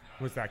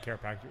 Was that care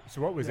package?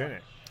 So what was in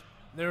it?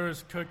 There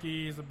was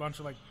cookies, a bunch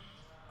of like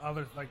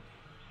other like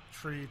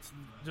treats,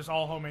 just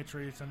all homemade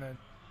treats, and then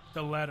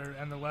the letter.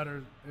 And the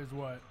letter is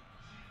what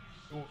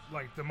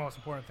like the most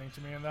important thing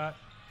to me in that.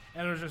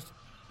 And it was just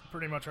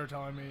pretty much her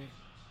telling me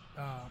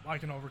I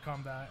can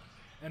overcome that,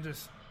 and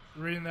just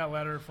reading that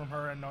letter from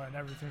her and knowing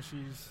everything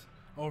she's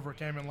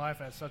overcame in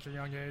life at such a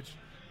young age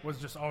was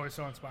just always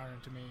so inspiring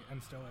to me,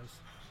 and still is.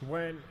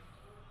 When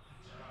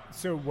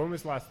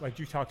was the last, like,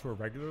 do you talk to her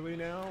regularly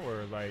now,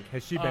 or like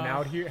has she been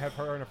out here? Have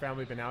her and her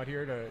family been out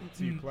here to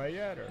see you play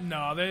yet? Or?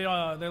 No,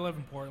 they live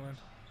in Portland,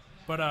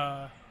 but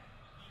I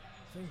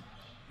think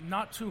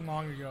not too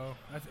long ago,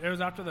 it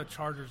was after the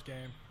Chargers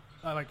game.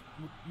 like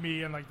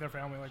me and like their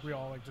family, like we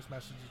all like just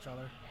message each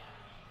other.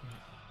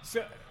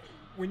 So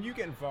when you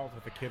get involved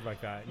with a kid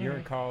like that, and you're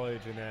in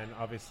college, and then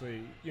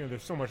obviously, you know,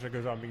 there's so much that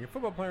goes on being a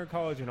football player in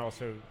college, and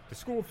also the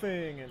school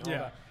thing and all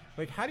that.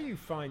 Like, how do you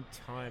find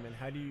time, and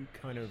how do you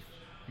kind of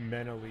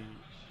mentally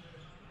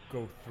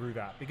go through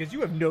that? Because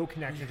you have no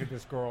connection to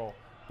this girl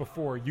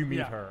before you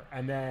meet her,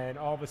 and then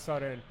all of a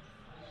sudden,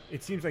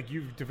 it seems like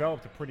you've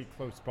developed a pretty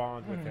close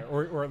bond with her,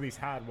 or at least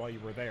had while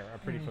you were there, a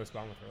pretty close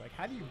bond with her. Like,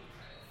 how do you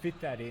fit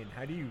that in?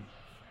 How do you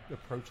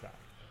approach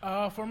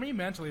that? For me,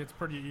 mentally, it's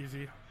pretty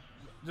easy.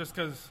 Just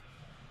because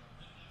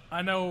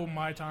I know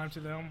my time to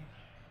them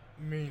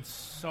means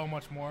so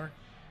much more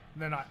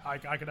than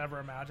I could ever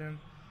imagine.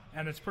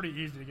 And it's pretty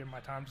easy to give my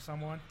time to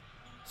someone.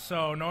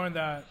 So knowing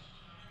that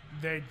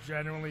they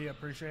genuinely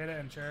appreciate it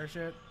and cherish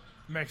it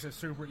makes it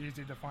super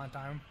easy to find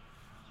time.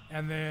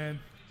 And then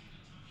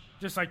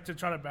just like to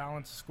try to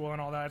balance school and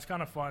all that, it's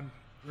kind of fun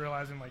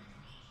realizing like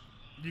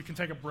you can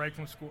take a break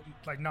from school,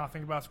 like not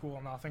think about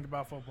school, not think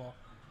about football,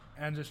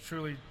 and just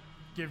truly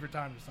give your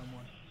time to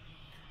someone.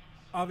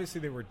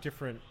 Obviously, they were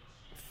different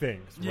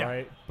things,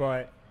 right?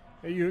 But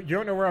you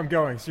don't know where I'm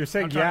going, so you're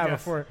saying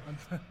before.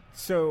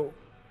 So,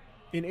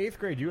 in 8th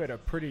grade, you had a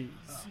pretty.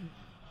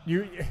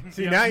 You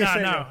see now you're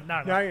saying no.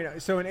 You know.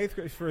 So in 8th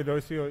grade, for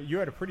those people, you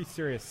had a pretty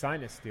serious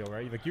sinus deal,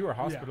 right? Like you were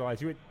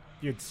hospitalized. You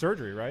had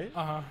surgery, right?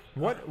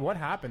 What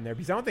happened there?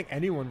 Because I don't think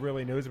anyone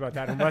really knows about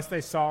that unless they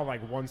saw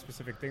like one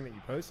specific thing that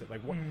you posted. Like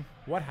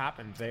what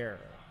happened there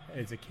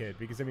as a kid?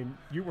 Because I mean,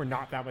 you were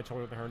not that much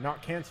older than her.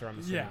 Not cancer, I'm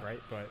assuming,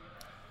 right? But.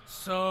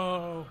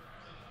 So,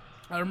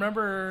 I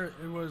remember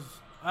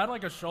I had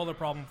like a shoulder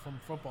problem from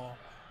football.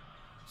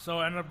 So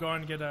I ended up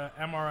going to get an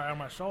MRI on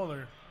my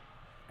shoulder.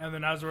 And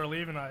then as we were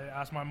leaving, I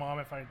asked my mom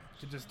if I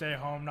could just stay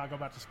home, not go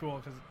back to school,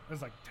 because it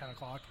was like 10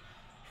 o'clock.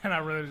 And I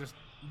really just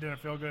didn't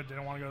feel good,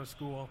 didn't want to go to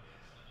school.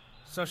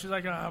 So she's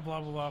like, blah,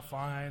 blah, blah,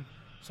 fine.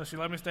 So she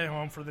let me stay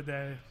home for the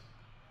day.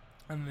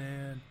 And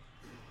then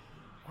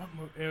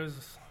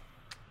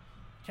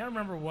can't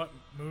remember what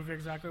movie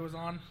exactly it was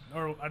on,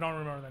 or I don't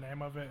remember the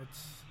name of it.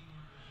 It's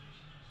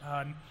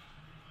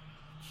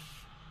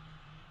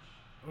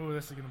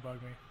this is gonna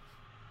bug me.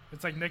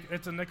 It's like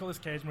it's a Nicolas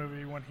Cage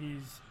movie when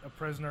he's a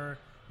prisoner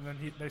and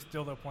then they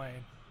steal the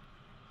plane.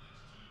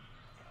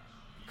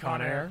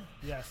 Con Air.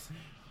 Yes,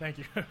 thank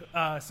you.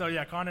 So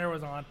yeah, Con Air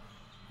was on,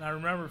 and I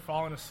remember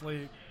falling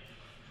asleep,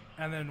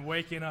 and then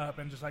waking up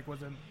and just like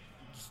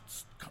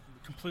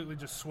completely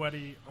just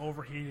sweaty,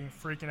 overheating,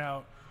 freaking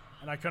out.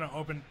 And I couldn't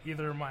open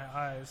either of my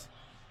eyes.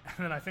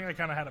 And then I think I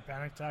kind of had a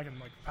panic attack and,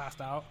 like, passed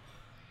out.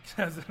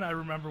 Because then I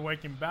remember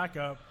waking back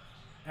up,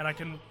 and I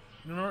can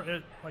remember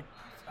it, like,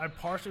 I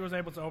partially was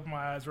able to open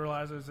my eyes,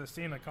 realize there was a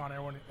scene at Con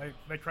Air when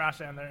they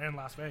crashed it and they're in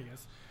Las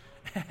Vegas.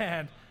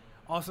 And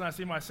all of a sudden I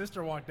see my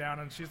sister walk down,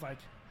 and she's, like,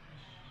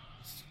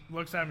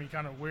 looks at me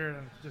kind of weird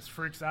and just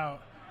freaks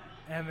out.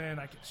 And then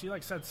she,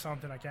 like, said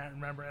something I can't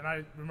remember. And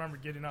I remember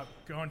getting up,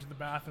 going to the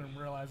bathroom,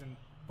 realizing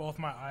both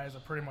my eyes are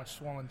pretty much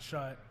swollen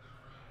shut.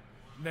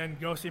 Then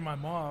go see my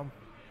mom,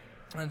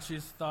 and she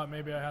thought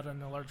maybe I had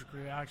an allergic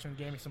reaction,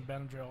 gave me some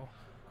Benadryl,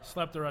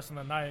 slept the rest of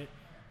the night,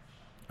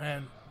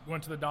 and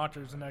went to the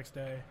doctors the next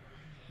day.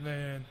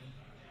 Then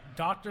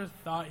doctor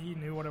thought he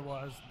knew what it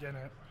was,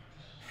 didn't.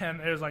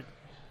 And it was like,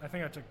 I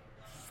think I took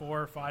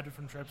 4 or 5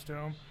 different trips to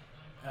him,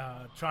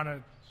 trying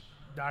to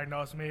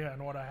diagnose me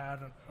and what I had.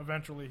 And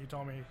eventually he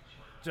told me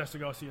just to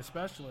go see a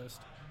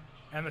specialist.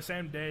 And the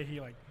same day he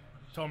like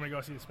told me to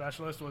go see a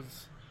specialist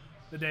was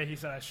the day he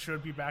said I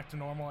should be back to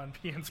normal and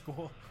be in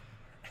school.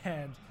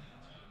 And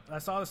I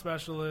saw the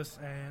specialist,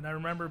 and I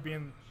remember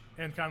being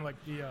in kind of like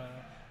the,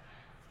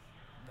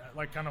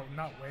 like kind of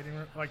not waiting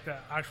room, like the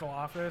actual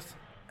office,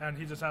 and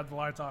he just had the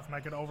lights off, and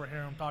I could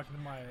overhear him talking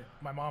to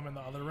my mom in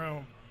the other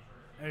room.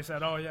 And he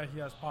said, oh yeah, he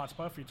has Pott's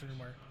Puffy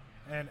tumor.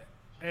 And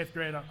 8th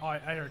grade, I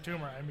heard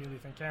tumor, I immediately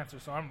think cancer,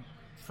 so I'm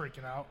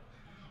freaking out.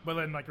 But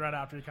then like right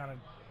after he kind of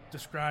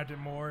described it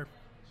more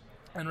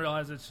and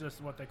realized it's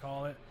just what they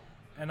call it.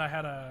 And I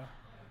had a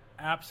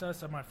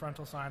abscess of my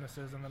frontal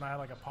sinuses, and then I had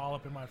like a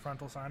polyp in my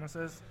frontal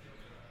sinuses.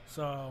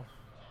 So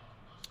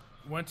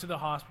went to the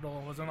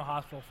hospital, was in the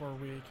hospital for a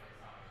week,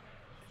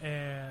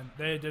 and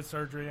they did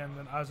surgery, and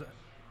then I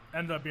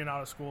ended up being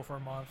out of school for a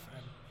month.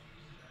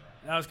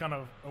 And that was kind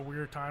of a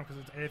weird time because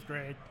it's 8th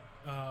grade.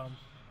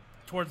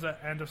 Towards the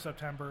end of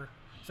September,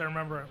 so I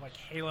remember like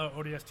Halo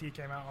ODST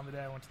came out on the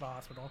day I went to the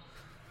hospital.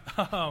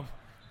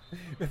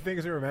 The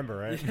things you remember,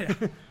 right?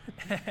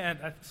 Yeah.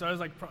 And so it was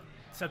like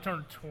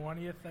September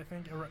 20th, I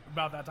think,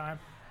 about that time.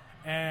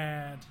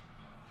 And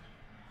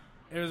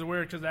it was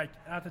weird because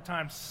at the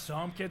time,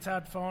 some kids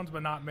had phones,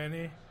 but not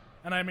many.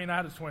 And I mean, I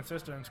had a twin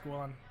sister in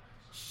school, and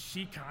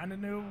she kind of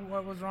knew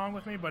what was wrong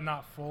with me, but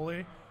not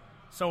fully.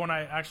 So when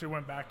I actually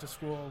went back to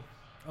school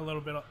a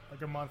little bit,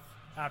 like a month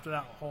after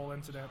that whole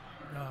incident,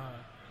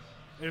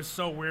 it was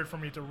so weird for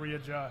me to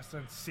readjust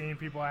and seeing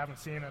people I haven't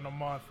seen in a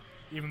month,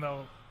 even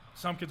though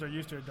some kids are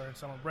used to it during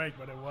summer break,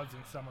 but it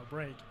wasn't summer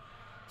break.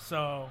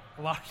 So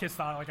a lot of kids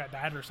thought like I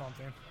died or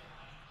something.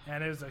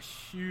 And it was a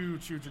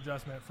huge, huge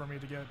adjustment for me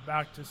to get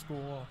back to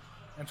school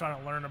and trying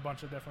to learn a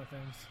bunch of different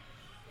things.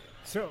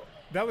 So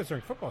that was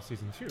during football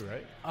season too,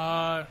 right?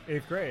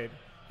 8th grade.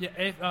 Yeah,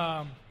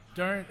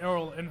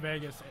 in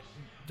Vegas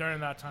during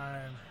that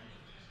time.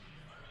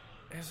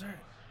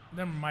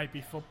 There might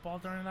be football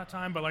during that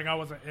time, but like I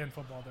wasn't in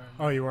football during.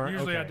 Oh, you weren't?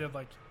 Usually okay. I did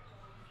like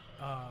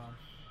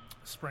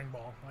spring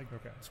ball,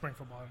 spring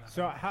football. In that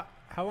so time.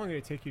 how long did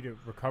it take you to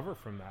recover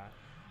from that?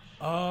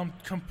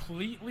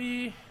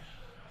 Completely.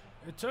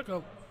 It took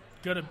a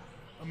good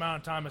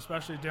amount of time,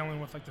 especially dealing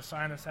with like the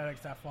sinus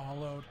headaches that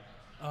followed.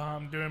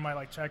 Doing my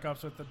like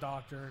checkups with the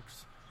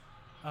doctors.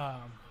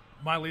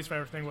 My least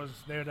favorite thing was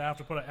they would have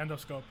to put an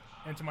endoscope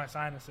into my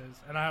sinuses,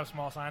 and I have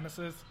small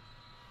sinuses,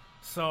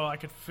 so I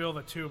could feel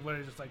the tube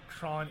literally just like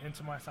crawling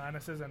into my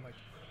sinuses, and like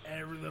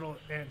every little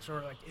inch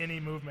or like any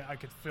movement I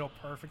could feel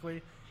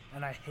perfectly,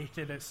 and I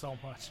hated it so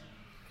much.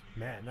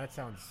 Man, that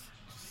sounds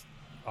just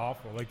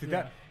awful. Like,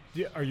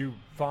 are you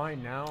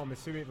fine now? I'm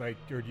assuming, like,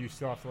 or do you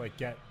still have to like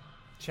get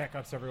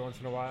checkups every once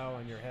in a while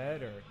on your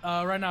head,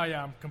 or? Right now,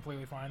 yeah, I'm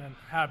completely fine and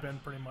have been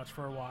pretty much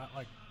for a while,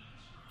 like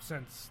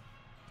since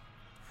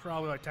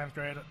probably like 10th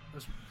grade.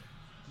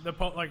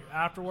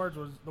 Afterwards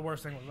was the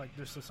worst thing was like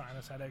just the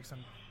sinus headaches,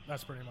 and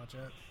that's pretty much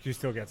it. Do you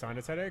still get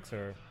sinus headaches,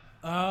 or?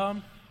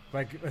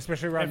 Like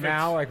especially right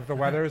now, like if the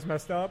weather is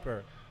messed up,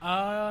 or?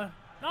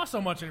 Not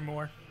so much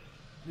anymore.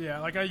 Yeah,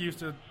 like I used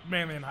to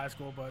mainly in high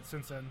school, but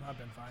since then I've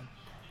been fine.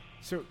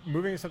 So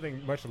moving to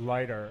something much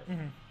lighter.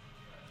 Mm-hmm.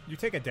 You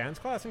take a dance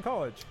class in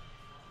college?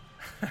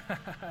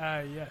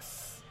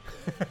 Yes.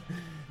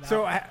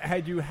 So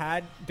had you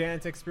had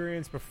dance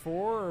experience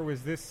before, or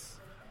was this?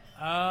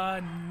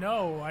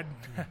 No.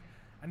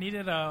 I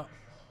needed a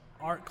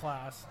art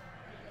class,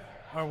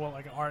 or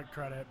like an art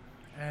credit,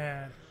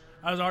 and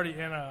I was already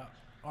in a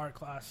art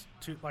class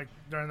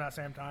during that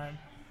same time.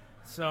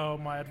 So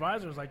my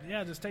advisor was like,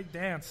 "Yeah, just take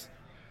dance."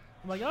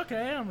 I'm like,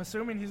 "Okay." I'm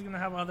assuming he's gonna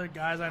have other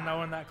guys I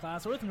know in that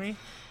class with me,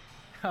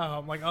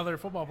 like other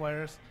football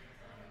players.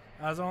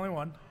 I was the only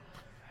one,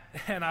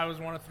 and I was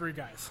one of 3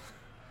 guys,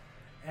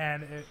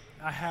 and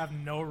I have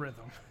no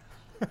rhythm.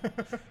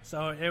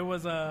 So it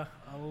was a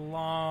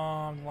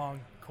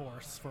long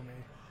course for me,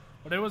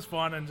 but it was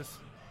fun, and just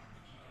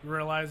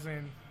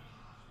realizing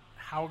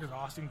how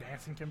exhausting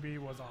dancing can be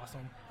was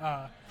awesome.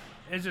 I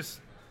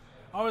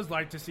always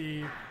like to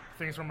see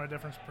things from a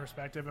different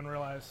perspective and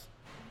realize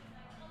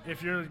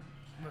if you're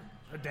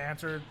a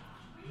dancer,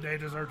 they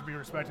deserve to be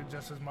respected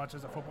just as much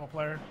as a football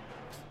player.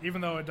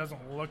 Even though it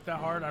doesn't look that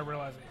hard, I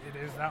realize it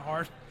is that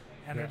hard,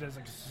 and it is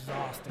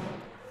exhausting.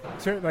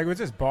 So, like, was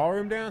this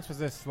ballroom dance? Was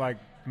this, like,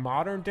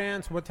 modern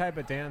dance? What type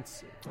of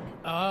dance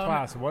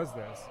class was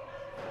this?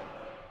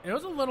 It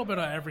was a little bit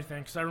of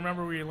everything, because I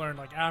remember we learned,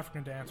 like,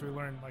 African dance. We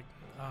learned, like,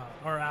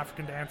 our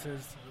African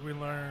dances. We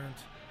learned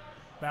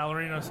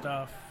ballerina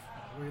stuff.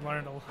 We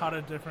learned a lot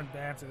of different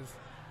dances,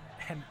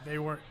 and they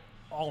weren't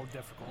all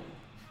difficult.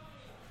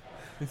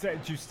 Do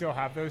you still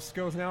have those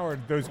skills now, or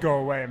those go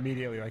away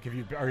immediately? Like,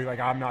 are you like,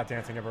 I'm not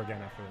dancing ever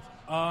again after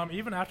this?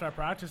 Even after I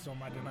practiced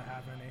them, I didn't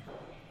have any.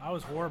 I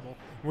was horrible.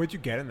 What did you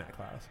get in that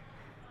class?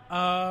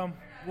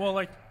 Well,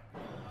 like,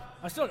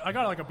 I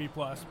got like a B+,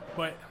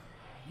 but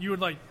you would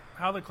like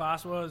how the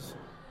class was.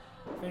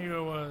 I think it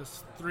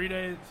was 3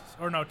 days,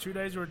 or no, 2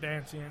 days you were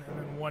dancing, and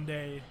then 1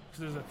 day,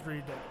 because there's a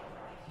 3 day,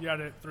 you had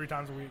it 3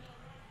 times a week.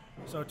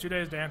 So 2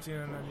 days dancing,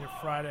 and then your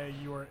Friday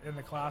you were in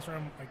the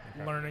classroom, like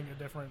learning a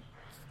different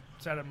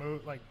set of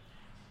move, like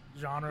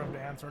genre of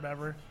dance or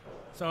whatever.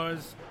 So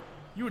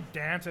you would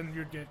dance and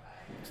you'd get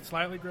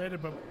slightly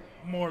graded, but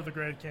more of the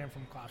grade came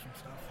from classroom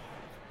stuff.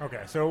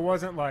 Okay, so it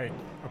wasn't like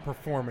a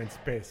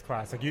performance-based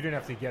class. Like, you didn't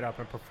have to get up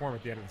and perform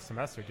at the end of the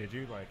semester, did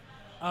you? Like,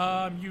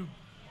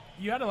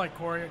 you had to like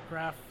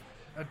choreograph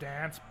a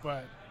dance,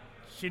 but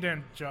she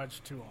didn't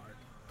judge too hard.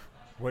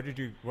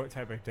 What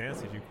type of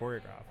dance did you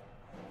choreograph?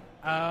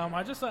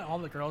 I just let all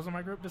the girls in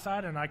my group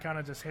decide, and I kind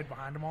of just hid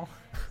behind them all,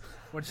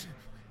 which.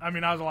 I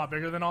mean, I was a lot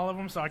bigger than all of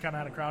them, so I kind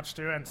of had to crouch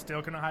too, and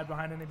still couldn't hide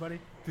behind anybody.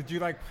 Did you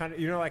like kind of,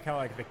 like how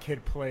like the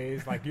kid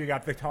plays, like you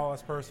got the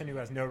tallest person who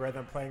has no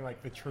rhythm playing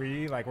like the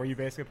tree, like were you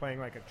basically playing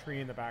like a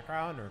tree in the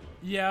background, or?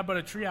 Yeah, but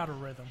a tree out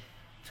of rhythm.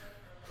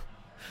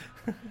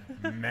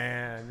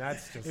 Man,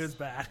 that's just. It was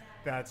bad.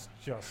 That's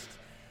just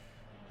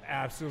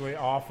absolutely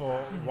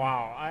awful.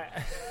 Wow,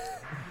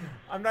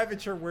 I'm not even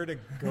sure where to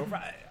go.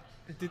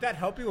 Did that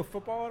help you with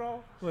football at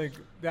all? Like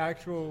the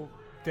actual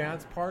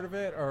dance part of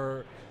it,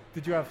 or?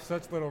 Did you have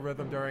such little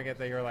rhythm during it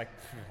that you're like...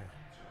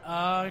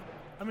 I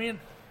mean,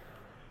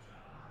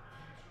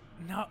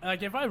 no.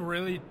 Like, if I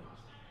really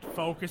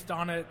focused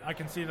on it, I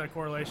can see the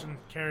correlation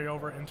carry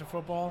over into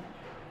football.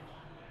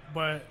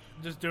 But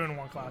just doing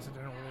one class, it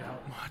didn't really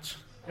help much.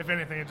 If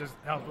anything, it just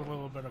helped with a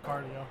little bit of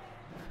cardio.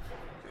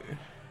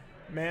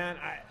 Man,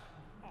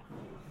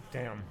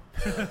 damn.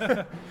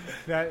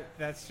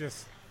 That's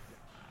just...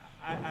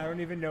 I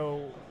don't even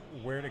know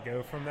where to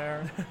go from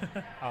there.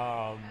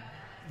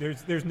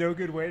 There's no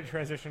good way to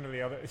transition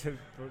to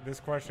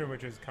this question,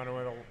 which is kind of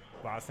one of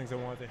the last things I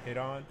wanted to hit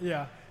on.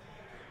 Yeah.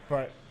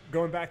 But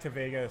going back to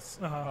Vegas,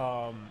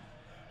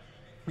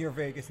 you're a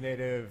Vegas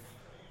native.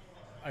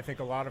 I think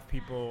a lot of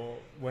people,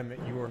 when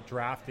you were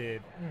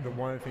drafted,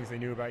 one of the things they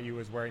knew about you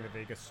was wearing the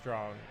Vegas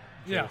Strong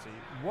jersey.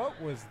 Yeah. What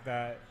was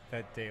that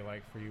day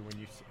like for you when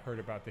you heard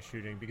about the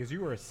shooting? Because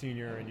you were a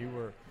senior and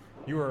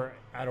you were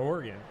at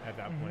Oregon at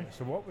that point.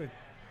 So what would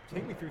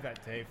take me through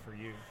that day for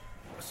you?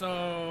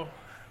 So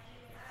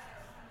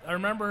I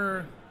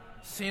remember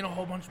seeing a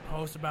whole bunch of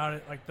posts about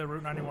it, like the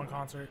Route 91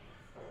 concert.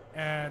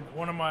 And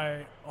one of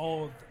my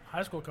old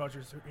high school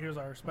coaches, he was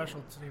our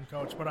special team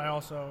coach, but I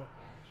also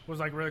was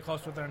like really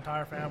close with their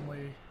entire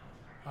family.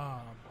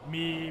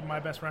 Me, my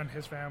best friend,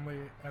 his family,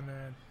 and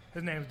then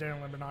his name is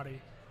Darren Limbernati,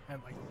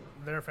 and like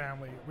their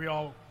family. We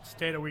all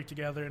stayed a week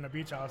together in a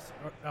beach house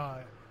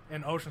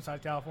in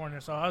Oceanside,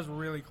 California. So I was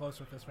really close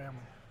with his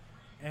family,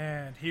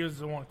 and he was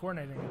the one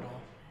coordinating it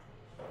all.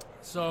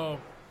 So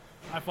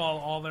I follow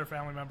all their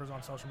family members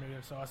on social media.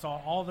 So I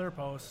saw all their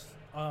posts.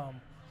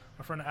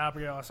 My friend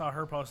Abigail, I saw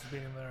her post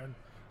being there, and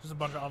just a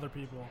bunch of other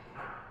people.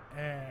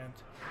 And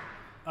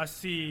I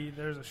see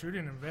there's a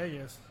shooting in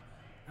Vegas.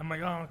 I'm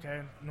like, oh,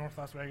 okay, North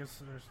Las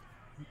Vegas, there's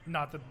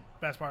not the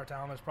best part of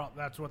town.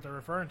 That's what they're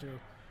referring to.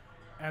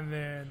 And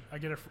then I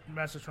get a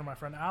message from my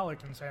friend Alec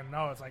and saying,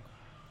 no, it's like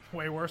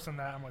way worse than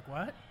that. I'm like,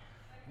 what?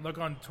 Look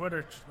on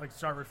Twitter, like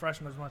start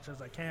refreshing as much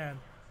as I can.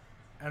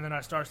 And then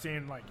I start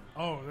seeing like,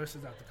 oh, this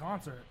is at the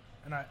concert.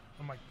 And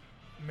I'm like,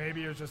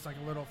 maybe it was just like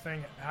a little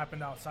thing that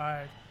happened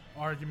outside,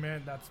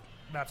 argument,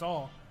 that's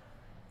all.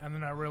 And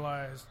then I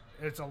realized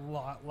it's a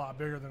lot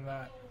bigger than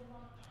that.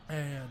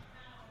 And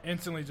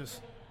instantly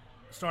just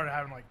started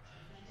having like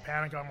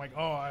panic. I'm like,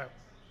 oh,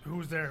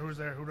 who's there? Who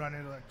do I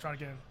need to like try to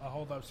get a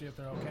hold of, see if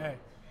they're okay?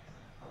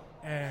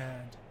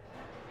 And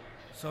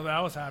so that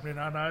was happening,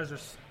 and I was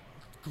just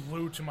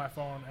glued to my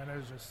phone, and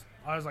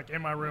I was like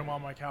in my room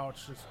on my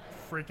couch, just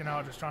freaking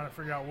out, just trying to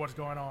figure out what's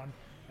going on.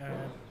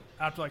 And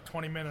after like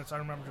 20 minutes, I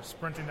remember just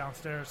sprinting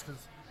downstairs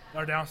because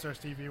our downstairs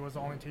TV was the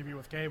only TV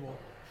with cable.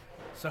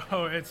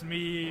 So it's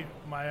me,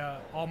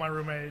 all my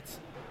roommates,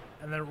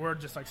 and then we're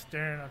just like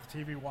staring at the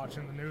TV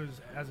watching the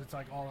news as it's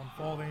like all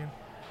unfolding,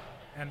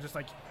 and just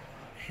like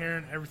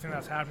hearing everything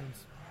that's happening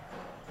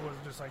was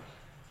just like,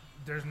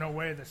 there's no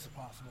way this is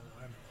possible.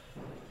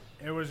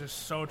 And it was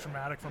just so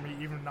traumatic for me,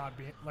 even not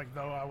being like,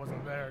 though I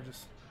wasn't there,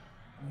 just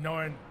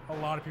knowing a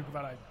lot of people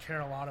that I care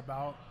a lot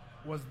about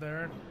was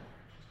there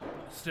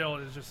still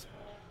is just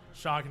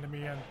shocking to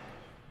me. And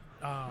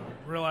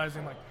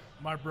realizing like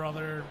my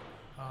brother,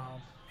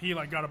 he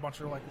like got a bunch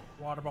of like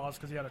water bottles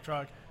because he had a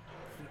truck,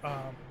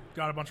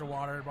 got a bunch of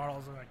water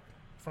bottles and, like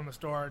from the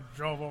store,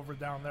 drove over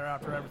down there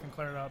after everything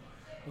cleared up,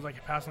 was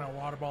like passing out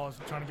water bottles,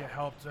 trying to get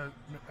help to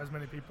as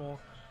many people.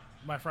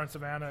 My friend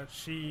Savannah,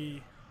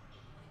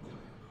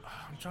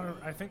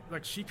 I think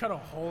like she cut a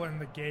hole in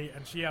the gate,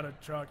 and she had a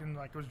truck and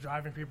like was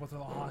driving people to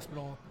the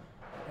hospital,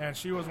 and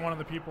she was one of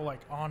the people like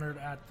honored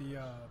at the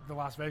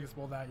Las Vegas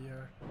Bowl that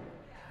year.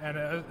 And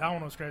that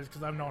one was crazy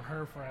because I've known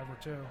her forever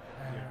too,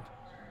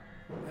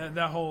 and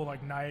that whole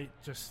like night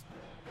just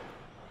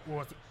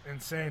was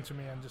insane to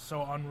me and just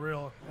so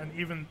unreal. And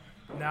even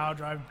now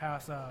driving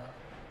past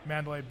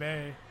Mandalay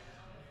Bay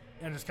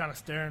and just kind of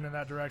staring in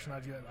that direction, I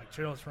get like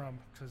chills from,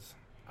 because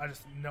I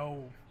just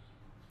know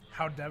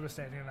how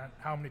devastating and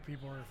how many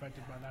people were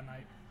affected by that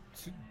night.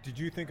 So did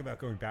you think about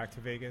going back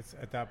to Vegas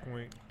at that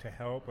point to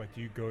help? Like,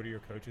 do you go to your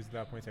coaches at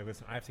that point and say,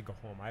 listen, I have to go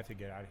home. I have to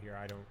get out of here.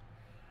 I don't.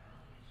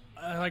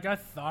 I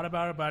thought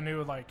about it, but I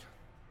knew like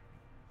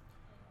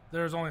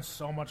there was only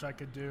so much I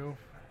could do.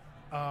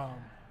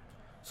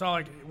 So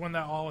like when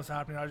that all was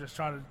happening, I just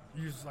tried to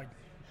use like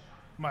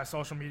my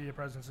social media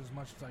presence as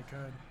much as I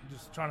could.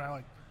 Just trying to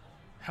like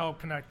help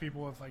connect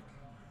people with like,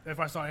 if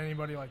I saw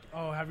anybody like,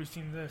 oh, have you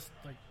seen this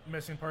like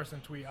missing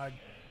person tweet, I'd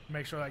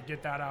make sure I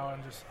get that out,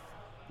 and just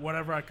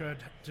whatever I could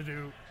to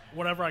do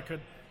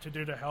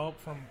to help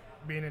from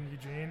being in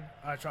Eugene,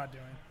 I tried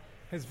doing.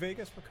 Has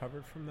Vegas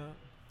recovered from that?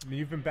 I mean,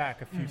 you've been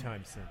back a few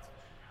times since.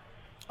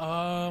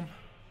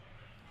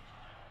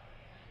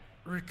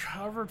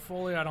 Recovered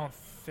fully, I don't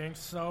think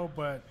so,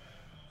 but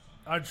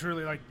I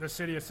truly like the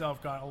city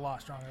itself got a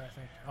lot stronger, I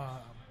think.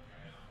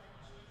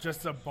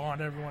 Just the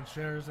bond everyone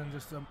shares and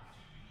just the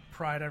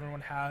pride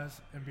everyone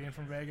has in being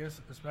from Vegas,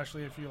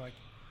 especially if you like,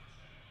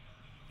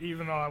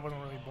 even though I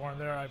wasn't really born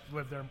there, I've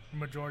lived there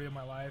majority of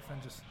my life,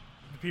 and just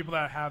the people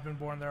that have been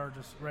born there or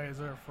just raised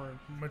there for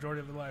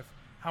majority of their life,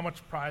 how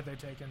much pride they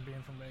take in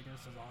being from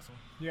Vegas is awesome.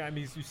 Yeah, I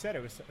mean, you said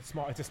it was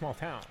it's a small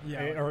town.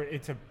 Yeah. Or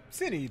it's a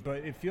city, but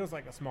it feels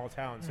like a small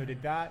town. So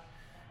did that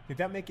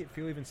make it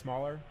feel even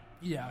smaller?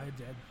 Yeah, it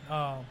did.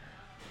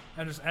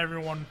 And just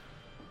everyone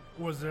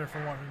was there for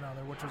one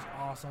another, which was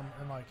awesome.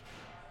 And like,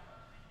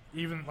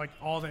 even like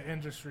all the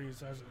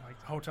industries, as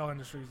like hotel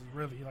industries,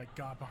 really like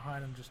got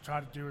behind and just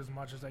tried to do as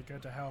much as they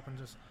could to help, and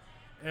just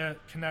it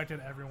connected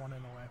everyone in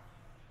a way.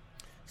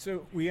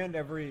 So we end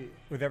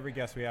with every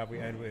guest we have, we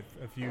end with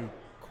a few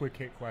quick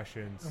hit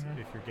questions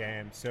if you're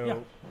game.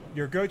 So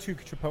your go-to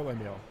Chipotle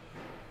meal.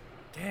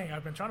 Dang,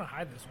 I've been trying to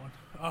hide this one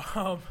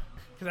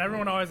because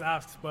everyone always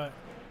asks, but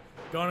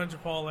going to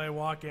Chipotle,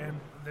 walk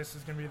in, this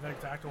is going to be the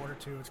exact order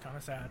too. It's kind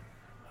of sad.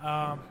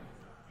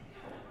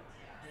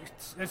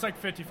 it's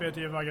like 50-50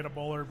 if I get a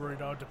bowl or a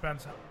burrito. It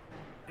depends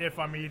if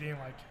I'm eating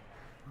like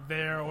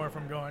there or if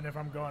I'm going. If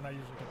I'm going, I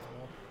usually get the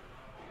bowl.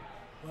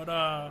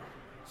 But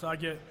so I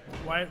get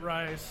white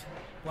rice,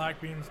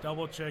 black beans,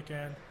 double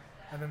chicken,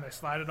 and then they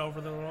slide it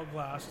over the little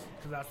glass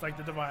because that's like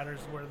the dividers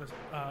where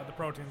the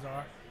proteins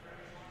are.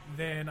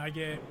 Then I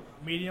get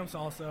medium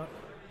salsa,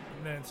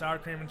 and then sour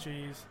cream and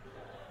cheese,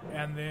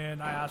 and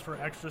then I ask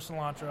for extra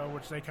cilantro,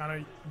 which they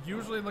kind of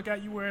usually look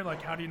at you weird,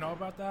 like, how do you know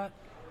about that?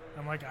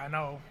 I'm like, I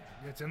know,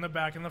 it's in the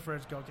back in the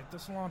fridge. Go get the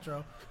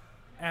cilantro.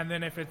 And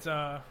then if it's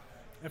a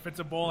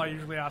bowl, I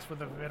usually ask for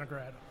the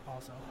vinaigrette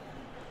also.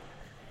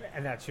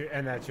 And that's your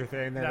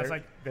thing. Then that's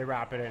like they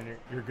wrap it and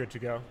you're good to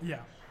go.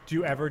 Yeah. Do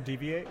you ever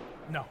deviate?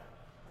 No,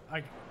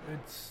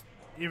 it's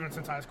even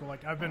since high school.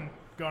 Like I've been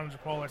going to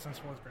Chipotle since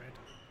 4th grade.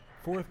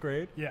 4th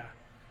grade? Yeah.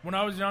 When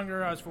I was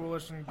younger, I was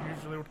foolish and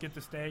usually would get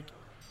the steak.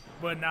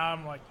 But now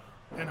I'm like,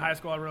 in high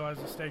school, I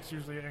realized the steak's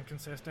usually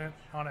inconsistent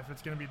on if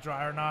it's going to be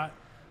dry or not.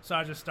 So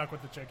I just stuck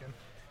with the chicken.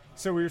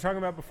 So we were talking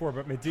about before,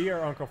 but Madea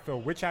or Uncle Phil,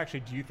 which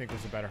actually do you think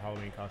was a better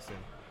Halloween costume?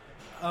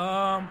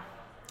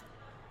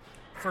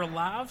 For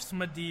laughs,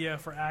 Madea.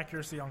 For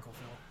accuracy, Uncle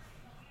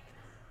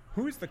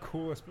Phil. Who's the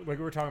coolest? Like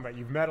we were talking about,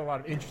 you've met a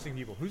lot of interesting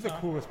people. Who's the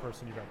coolest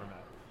person you've ever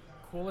met?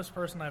 Coolest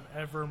person I've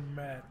ever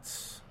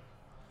met?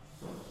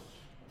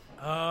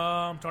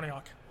 Tony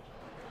Hawk.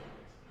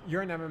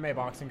 You're an MMA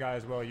boxing guy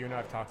as well. You and I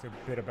have talked a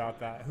bit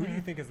about that. Who do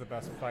you think is the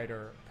best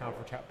fighter pound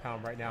for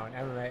pound right now in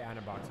MMA and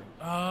in boxing?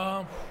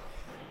 I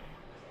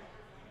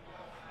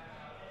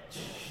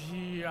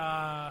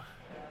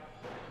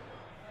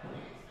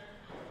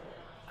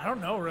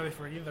don't know really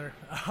for either.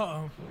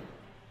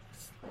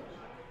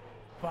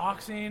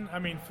 Boxing, I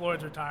mean,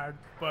 Floyd's retired,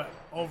 but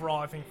overall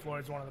I think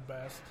Floyd's one of the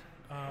best.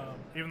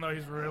 Even though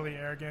he's really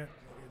arrogant,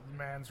 the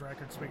man's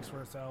record speaks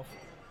for itself.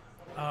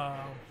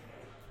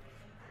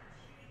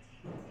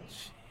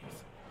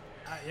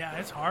 Yeah,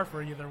 it's hard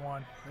for either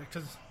one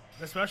because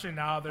especially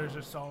now there's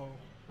just so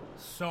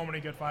many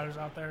good fighters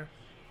out there.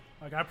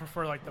 Like I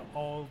prefer like the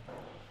old,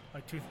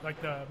 like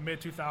the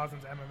mid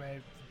 2000s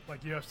MMA,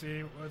 like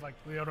UFC with like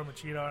Lyoto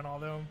Machida and all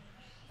them,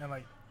 and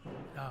like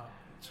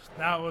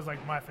that was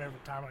like my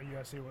favorite time at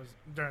UFC was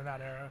during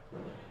that era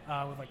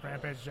with like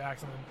Rampage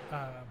Jackson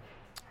and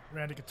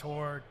Randy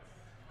Couture.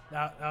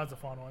 That was a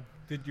fun one.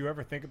 Did you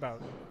ever think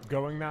about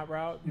going that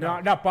route? No.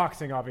 Not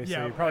boxing, obviously.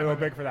 Yeah, you're probably MMA. a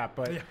little big for that,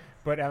 but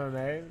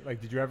MMA.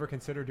 Like, did you ever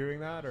consider doing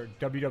that, or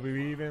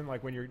WWE even?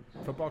 Like when your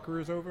football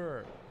career's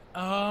over?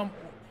 Or?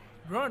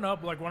 Growing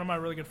up, like one of my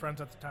really good friends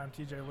at the time,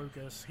 TJ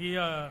Lucas, he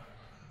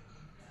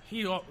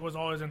was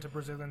always into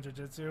Brazilian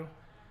Jiu-Jitsu,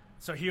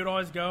 so he would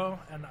always go,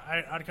 and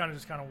I'd kind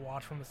of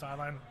watch from the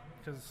sideline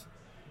because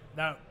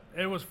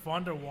it was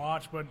fun to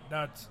watch, but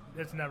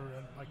it's never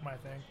been like my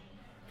thing.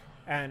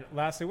 And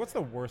lastly, what's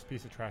the worst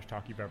piece of trash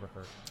talk you've ever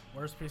heard?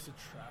 Worst piece of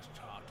trash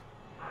talk.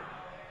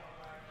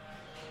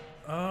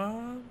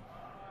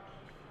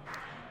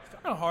 It's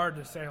kind of hard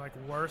to say like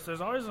worst. There's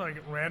always like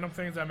random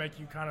things that make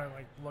you kind of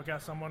like look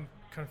at someone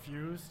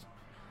confused.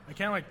 I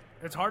can't like.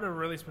 It's hard to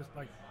really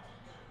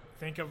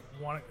think of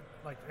one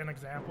like an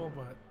example,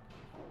 but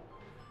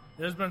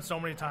there's been so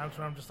many times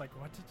where I'm just like,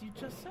 what did you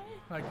just say?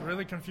 Like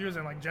really confused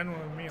and like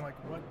genuinely me like,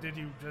 what did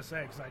you just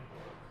say? Because I'm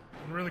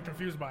really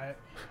confused by it.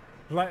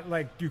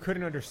 Like you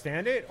couldn't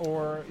understand it,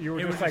 or you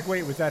were just like,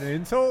 wait, was that an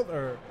insult,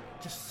 or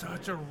just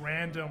such a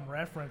random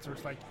reference, or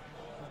it's like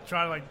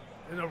try to like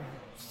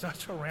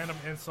such a random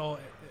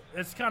insult.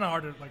 It's kind of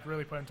hard to like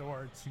really put into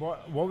words.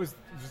 What was?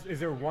 Is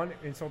there one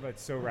insult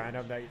that's so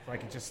random that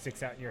like it just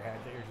sticks out in your head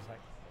that you're just like?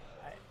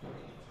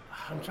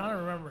 I'm trying to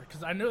remember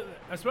because I knew,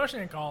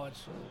 especially in college.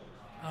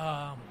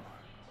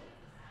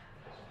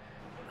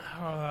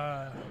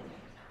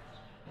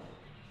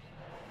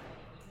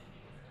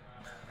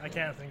 I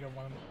can't think of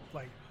one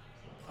like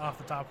off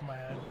the top of my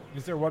head.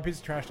 Is there one piece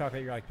of trash talk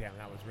that you're like, damn,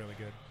 that was really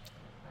good?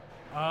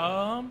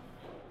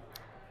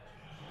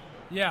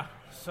 Yeah.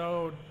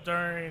 So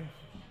during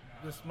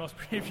this most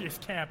previous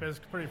camp, it was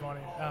pretty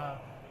funny.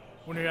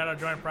 When we had our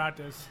joint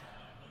practice,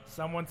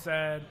 someone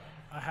said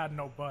I had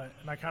no butt,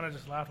 and I kind of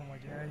just laughed. I'm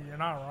like, yeah, you're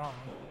not wrong.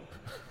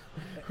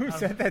 Who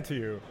said that to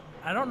you?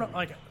 I don't know,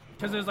 like,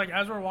 because there's like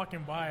as we're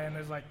walking by, and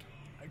there's like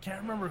I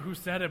can't remember who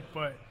said it,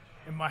 but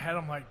in my head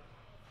I'm like,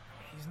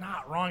 he's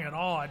not wrong at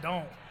all. I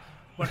don't.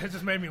 But it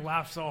just made me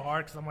laugh so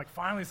hard because I'm like,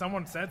 finally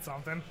someone said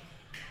something.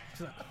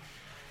 So,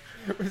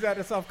 was that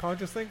a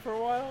self-conscious thing for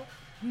a while?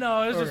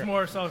 No, it was just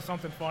more so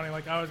something funny.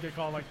 Like I always get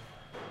called like,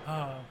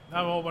 I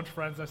have a whole bunch of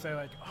friends that say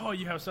like, oh,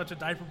 you have such a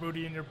diaper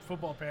booty in your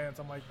football pants.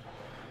 I'm like,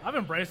 I've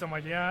embraced it. I'm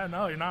like, yeah,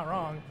 no, you're not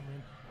wrong. I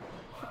mean,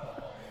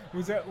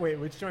 was that, wait,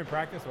 which joint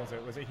practice was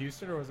it? Was it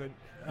Houston or was it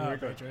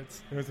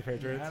Patriots? It was the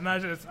Patriots. Yeah, and I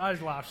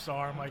just laughed so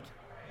hard. I'm like,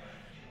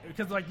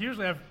 because like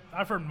usually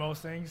I've heard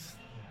most things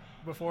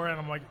before, and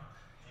I'm like,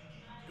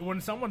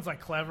 when someone's like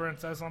clever and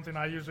says something,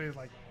 I usually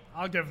like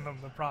I'll give them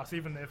the props,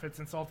 even if it's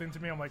insulting to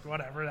me. I'm like,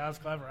 whatever, that was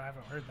clever. I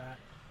haven't heard that.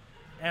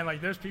 And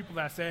like, there's people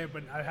that say it,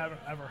 but I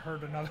haven't ever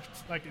heard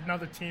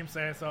another team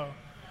say it. So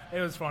it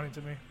was funny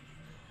to me.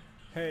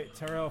 Hey,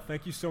 Tyrell,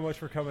 thank you so much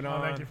for coming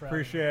on. Thank you for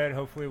appreciate it.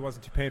 Hopefully it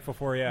wasn't too painful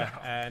for you. No.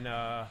 And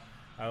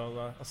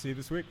I'll see you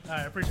this week.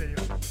 I appreciate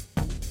you.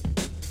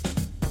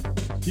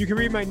 You can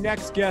read my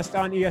next guest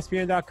on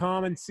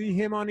ESPN.com and see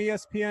him on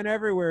ESPN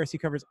everywhere as he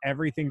covers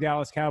everything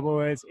Dallas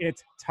Cowboys.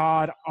 It's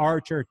Todd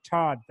Archer.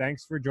 Todd,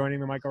 thanks for joining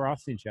the Michael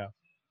Rothstein Show.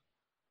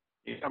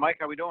 Yeah, Mike,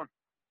 how we doing?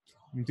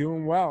 I'm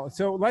doing well.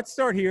 So let's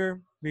start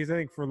here because I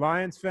think for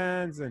Lions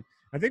fans and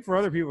I think for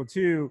other people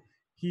too,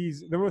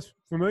 he's the most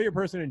familiar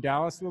person in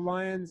Dallas to the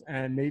Lions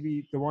and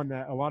maybe the one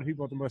that a lot of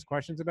people have the most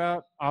questions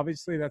about.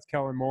 Obviously, that's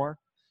Kellen Moore.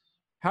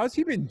 How's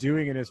he been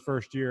doing in his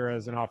first year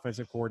as an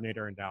offensive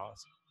coordinator in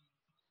Dallas?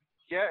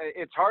 Yeah,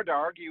 it's hard to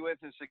argue with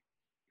the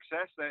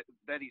success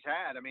that he's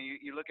had. I mean,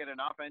 you look at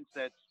an offense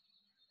that's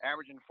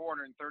averaging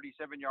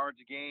 437 yards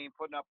a game,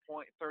 putting up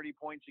 30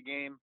 points a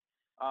game.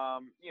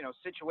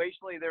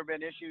 Situationally, there have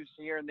been issues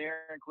here and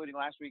there, including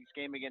last week's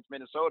game against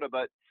Minnesota.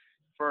 But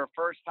for a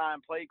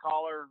first-time play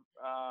caller,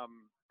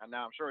 and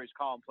now I'm sure he's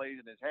calling plays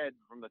in his head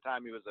from the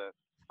time he was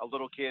a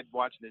little kid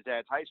watching his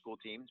dad's high school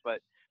teams. But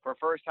for a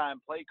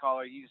first-time play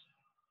caller, he's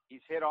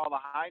hit all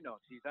the high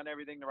notes. He's done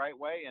everything the right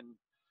way, and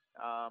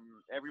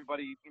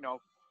everybody,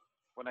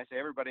 when I say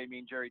everybody, I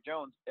mean Jerry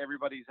Jones.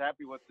 Everybody's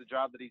happy with the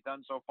job that he's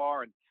done so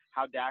far and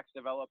how Dak's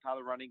developed, how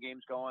the running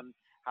game's going,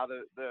 how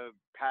the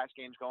pass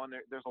game's going.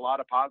 There's a lot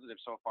of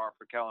positives so far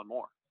for Kellen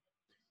Moore.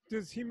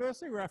 Does he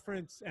mostly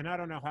reference, and I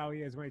don't know how he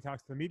is when he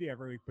talks to the media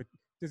every week, but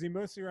does he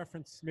mostly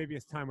reference maybe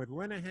his time with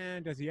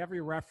Linehan? Does he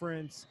ever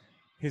reference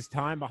his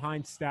time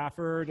behind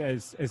Stafford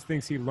as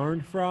things he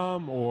learned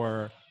from,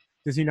 or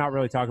does he not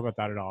really talk about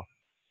that at all?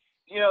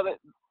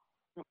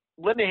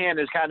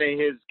 Linehan is kind of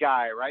his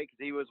guy, right?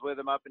 Because he was with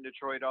him up in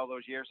Detroit all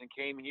those years and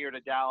came here to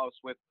Dallas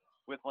with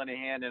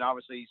Linehan, and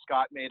obviously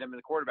Scott made him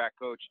the quarterback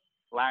coach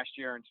last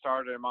year and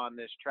started him on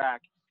this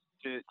track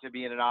to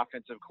being an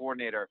offensive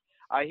coordinator.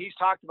 He's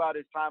talked about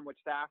his time with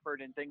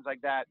Stafford and things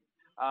like that.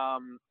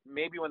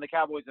 Maybe when the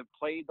Cowboys have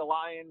played the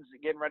Lions,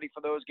 getting ready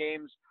for those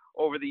games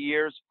over the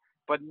years,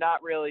 but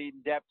not really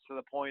in depth to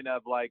the point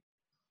of like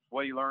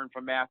what he learned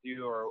from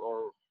Matthew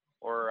or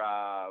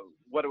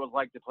what it was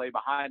like to play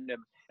behind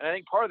him. And I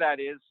think part of that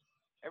is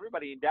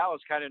everybody in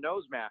Dallas kind of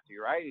knows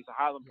Matthew, right? He's a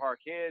Highland Park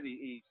kid.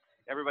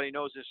 Everybody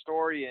knows his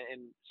story,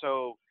 and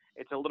so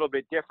it's a little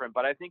bit different.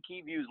 But I think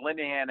he views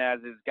Linehan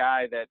as his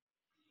guy that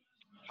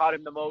taught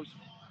him the most,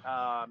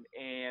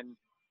 and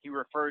he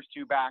refers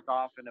to back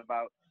often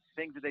about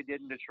things that they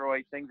did in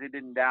Detroit, things they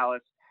did in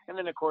Dallas. And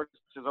then, of course,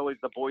 there's always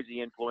the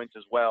Boise influence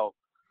as well,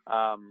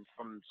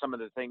 from some of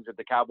the things that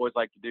the Cowboys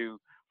like to do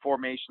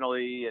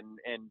formationally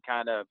and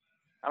kind of,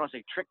 I don't want to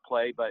say trick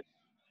play, but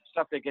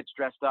stuff that gets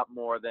dressed up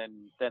more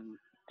than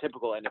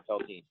typical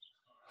NFL teams.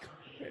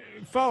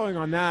 Following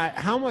on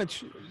that,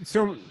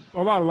 so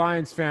a lot of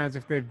Lions fans,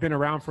 if they've been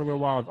around for a little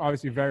while, are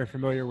obviously very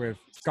familiar with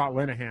Scott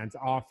Linehan's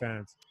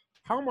offense.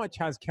 How much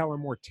has Kellen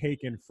Moore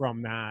taken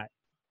from that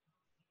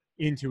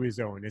into his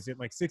own? Is it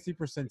like 60%,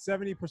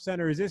 70%,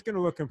 or is this going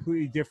to look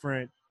completely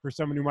different for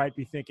someone who might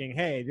be thinking,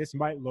 hey, this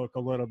might look a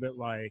little bit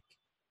like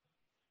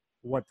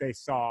what they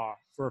saw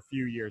for a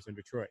few years in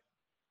Detroit?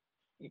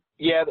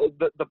 Yeah,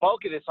 the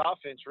bulk of this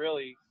offense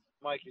really,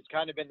 Mike, has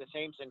kind of been the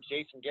same since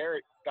Jason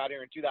Garrett got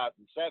here in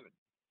 2007.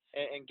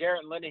 And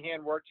Garrett and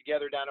Linehan worked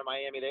together down in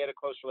Miami. They had a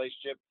close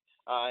relationship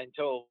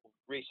until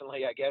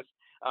recently, I guess.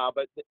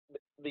 But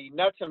the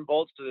nuts and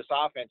bolts to this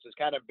offense has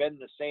kind of been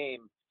the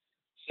same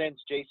since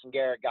Jason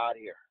Garrett got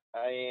here.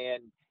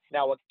 And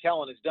now what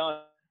Kellen has done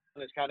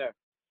is kind of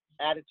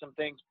added some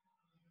things,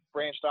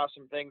 branched off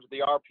some things with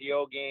the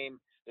RPO game,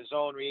 the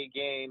zone read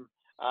game,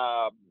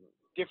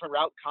 different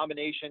route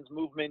combinations,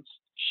 movements,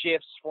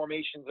 shifts,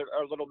 formations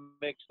are a little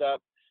mixed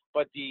up,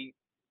 but the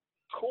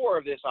core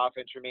of this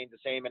offense remains the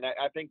same. And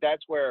I think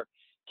that's where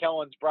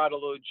Kellen's brought a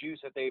little juice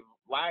that they've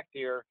lacked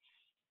here,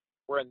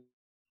 where in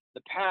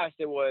the past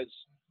it was,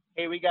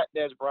 hey, we got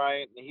Des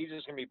Bryant, and he's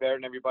just going to be better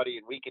than everybody,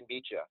 and we can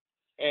beat you.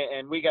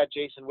 And we got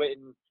Jason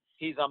Witten.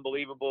 He's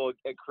unbelievable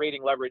at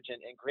creating leverage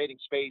and creating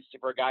space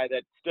for a guy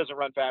that doesn't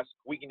run fast.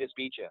 We can just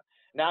beat you.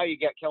 Now you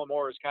get Kellen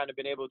Moore has kind of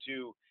been able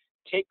to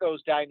take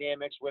those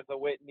dynamics with a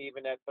Witten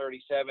even at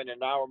 37, and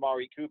now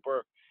Amari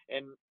Cooper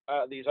and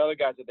these other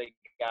guys that they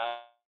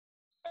got,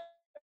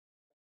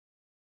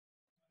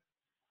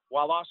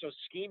 while also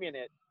scheming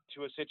it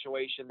to a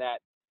situation that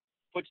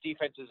puts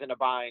defenses in a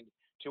bind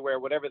to where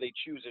whatever they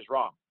choose is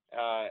wrong.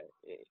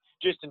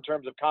 Just in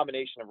terms of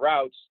combination of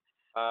routes,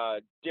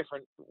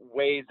 different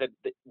ways that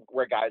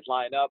where guys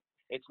line up,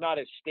 it's not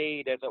as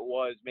staid as it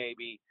was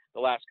maybe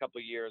the last couple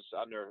of years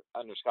under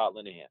Scott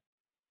Linehan.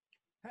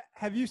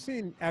 Have you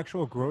seen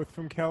actual growth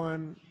from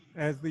Kellen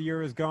as the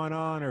year has gone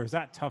on, or is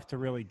that tough to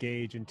really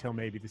gauge until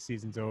maybe the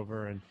season's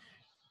over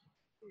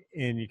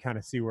and you kind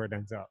of see where it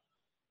ends up?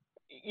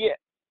 Yeah.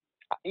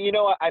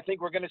 I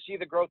think we're going to see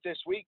the growth this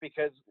week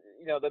because,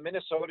 the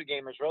Minnesota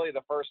game was really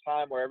the first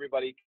time where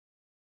everybody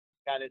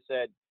kind of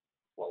said,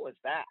 what was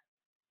that?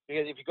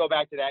 Because if you go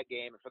back to that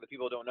game, for the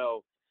people who don't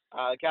know,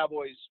 the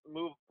Cowboys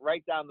move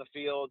right down the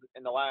field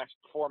in the last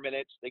 4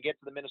 minutes. They get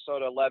to the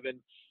Minnesota 11.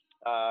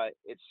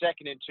 It's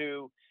 2nd and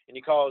 2, and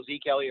you call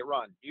Zeke Elliott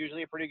run.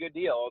 Usually a pretty good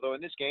deal, although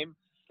in this game,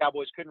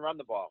 Cowboys couldn't run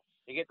the ball.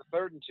 You get to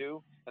 3rd and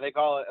 2, and they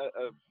call it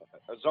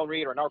a zone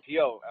read or an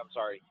RPO,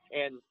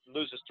 and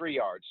loses 3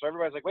 yards. So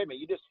everybody's like, wait a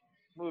minute, you just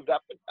moved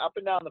up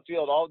and down the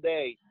field all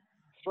day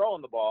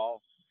throwing the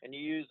ball, and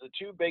you use the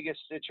 2 biggest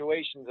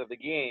situations of the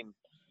game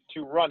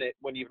to run it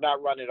when you've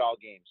not run it all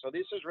game. So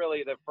this is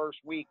really the first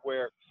week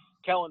where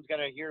Kellen's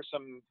going to hear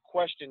some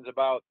questions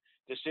about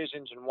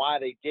decisions and why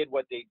they did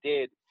what they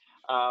did.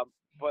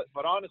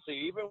 But honestly,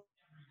 even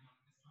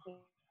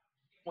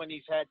when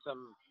he's had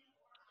some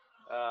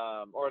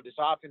or this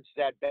offense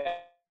is at bad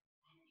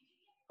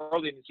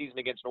early in the season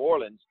against New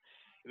Orleans,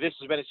 this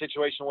has been a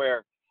situation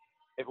where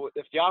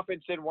if the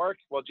offense didn't work,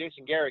 well,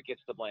 Jason Garrett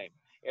gets the blame.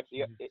 If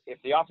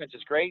the offense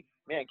is great,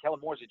 man, Kellen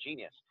Moore's a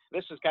genius.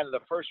 This is kind of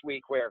the first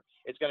week where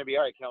it's going to be,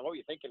 all right, Kellen, what were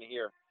you thinking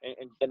here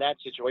in that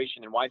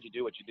situation, and why'd you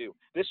do what you do?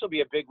 This will be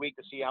a big week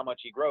to see how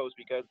much he grows,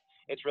 because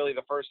it's really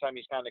the first time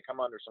he's kind of come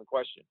under some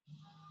question.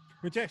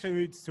 Which actually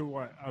leads to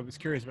what I was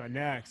curious about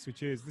next,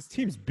 which is this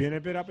team's been a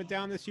bit up and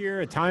down this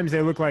year. At times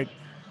they look like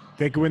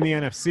they could win the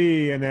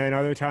NFC, and then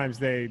other times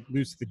they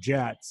lose to the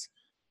Jets.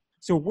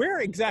 So where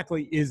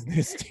exactly is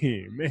this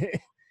team?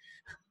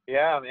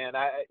 Yeah, man,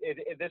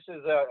 this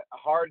is a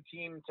hard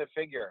team to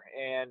figure.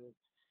 And,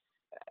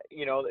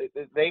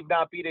 they've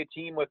not beat a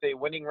team with a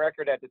winning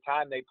record at the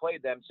time they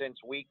played them since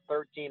week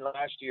 13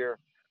 last year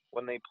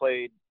when they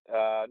played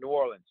New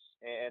Orleans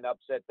and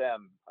upset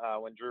them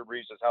when Drew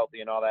Brees was healthy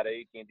and all that at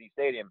AT&T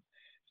Stadium.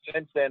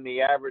 Since then,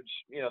 the average,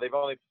 they've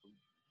only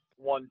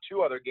won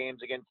 2 other games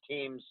against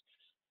teams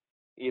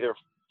either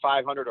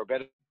 500 or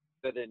better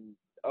than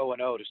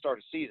 0-0 to start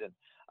a season.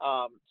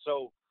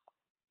 So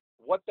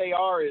what they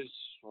are is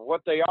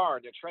what they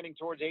are. They're trending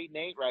towards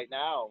 8-8 right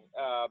now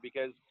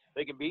because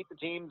they can beat the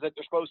teams that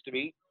they're supposed to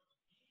beat,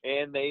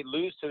 and they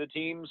lose to the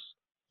teams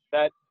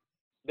that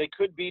they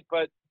could beat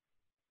but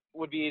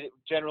would be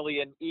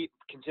generally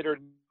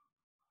considered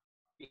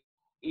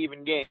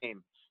even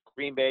game.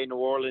 Green Bay, New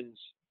Orleans,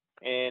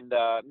 and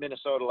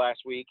Minnesota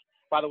last week.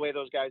 By the way,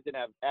 those guys didn't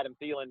have Adam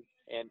Thielen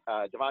and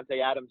Devontae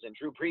Adams and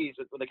Drew Brees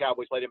when the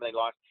Cowboys played them and they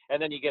lost.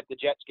 And then you get the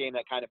Jets game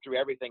that kind of threw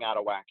everything out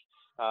of whack.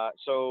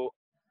 So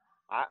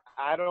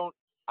I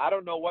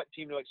don't know what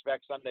team to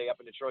expect Sunday up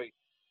in Detroit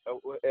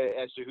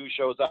as to who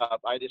shows up.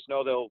 I just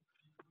know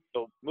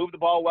they'll move the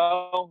ball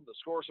well, they'll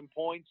score some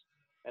points,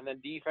 and then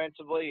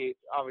defensively,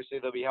 obviously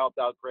they'll be helped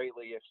out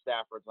greatly if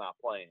Stafford's not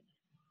playing.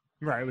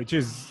 Right, which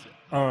is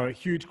a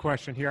huge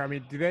question here. I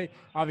mean,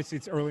 obviously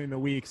it's early in the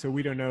week, so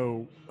we don't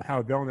know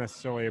how they'll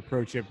necessarily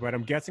approach it, but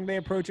I'm guessing they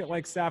approach it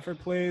like Stafford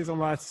plays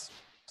unless,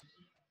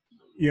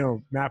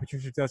 Matt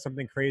Patricia does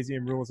something crazy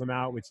and rules them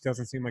out, which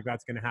doesn't seem like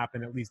that's going to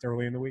happen at least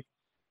early in the week.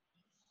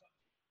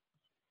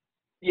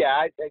 Yeah,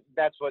 I think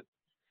that's what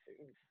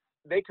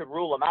they could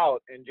rule him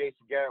out, and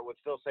Jason Garrett would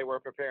still say we're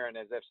preparing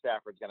as if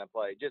Stafford's going to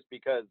play, just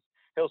because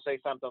he'll say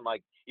something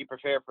like, you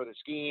prepare for the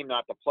scheme,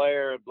 not the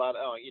player, blah,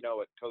 oh, you know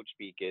what coach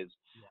speak is.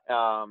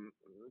 Yeah.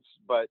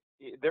 But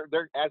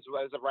they're as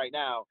of right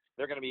now,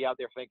 they're going to be out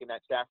there thinking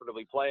that Stafford will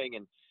be playing,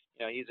 and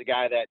he's a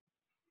guy that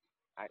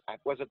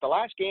was it the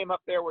last game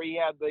up there where he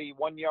had the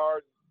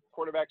 1-yard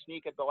quarterback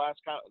sneak at the last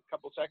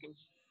couple seconds?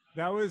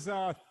 That was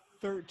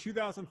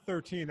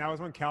 2013. That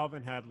was when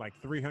Calvin had like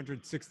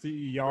 360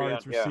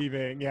 yards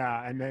receiving.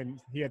 Yeah, and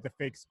then he had the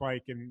fake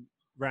spike and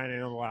ran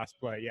in on the last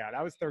play. Yeah,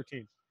 that was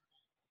 13.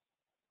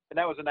 And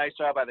that was a nice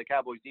job by the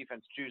Cowboys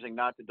defense choosing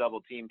not to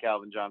double team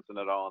Calvin Johnson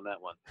at all on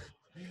that one.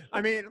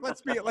 I mean,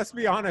 let's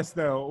be honest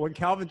though. When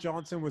Calvin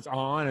Johnson was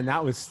on, and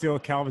that was still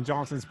Calvin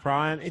Johnson's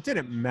prime, it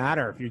didn't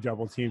matter if you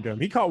double teamed him.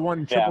 He caught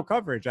one triple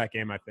coverage that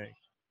game, I think,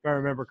 if I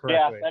remember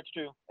correctly. Yeah, that's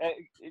true.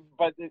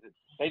 But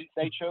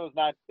they chose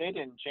not. They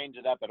didn't change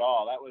it up at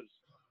all. That was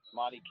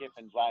Monty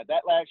Kiffin's line.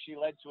 That actually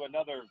led to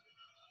another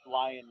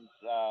Lions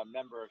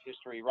member of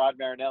history, Rod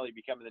Marinelli,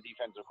 becoming the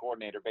defensive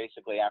coordinator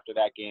basically after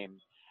that game,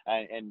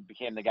 and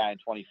became the guy in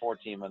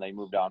 2014 when they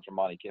moved on from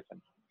Monty Kiffin.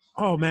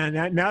 Oh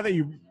man, now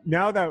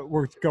that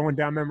we're going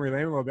down memory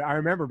lane a little bit, I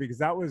remember because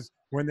that was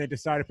when they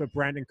decided to put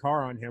Brandon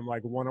Carr on him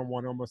like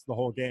one-on-one almost the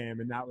whole game,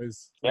 and that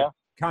was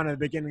kind of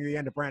the beginning of the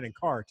end of Brandon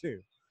Carr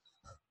too.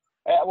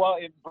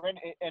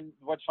 And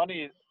what's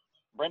funny is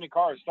Brandon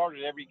Carr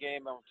started every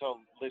game until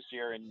this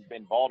year in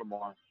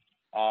Baltimore.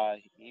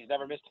 He's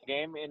never missed a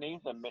game, and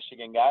he's a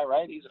Michigan guy,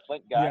 right? He's a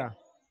Flint guy.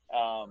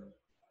 Yeah.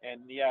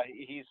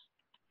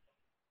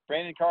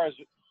 Brandon Carr is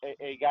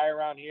a guy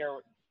around here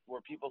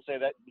where people say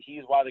that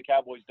he's why the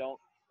Cowboys don't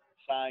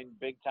sign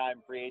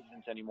big-time free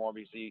agents anymore,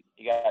 because he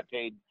got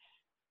paid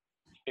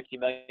 $50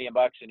 million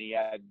and he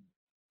had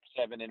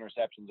 7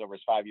 interceptions over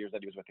his 5 years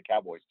that he was with the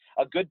Cowboys.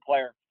 A good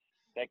player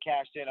that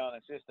cashed in on a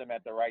system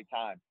at the right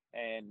time,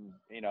 and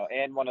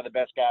one of the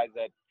best guys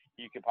that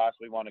you could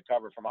possibly want to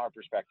cover from our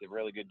perspective.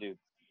 Really good dude.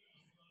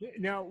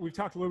 Now, we've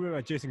talked a little bit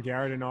about Jason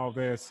Garrett and all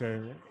this,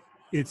 and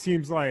it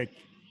seems like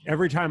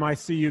every time I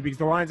see you, because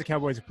the Lions and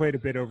Cowboys have played a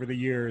bit over the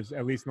years,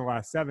 at least in the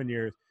last 7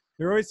 years,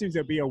 there always seems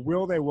to be a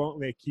will they,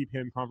 won't they keep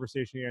him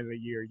conversation at the end of the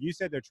year. You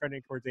said they're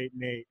trending towards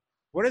 8-8.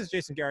 What does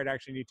Jason Garrett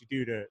actually need to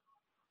do to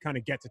kind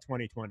of get to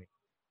 2020?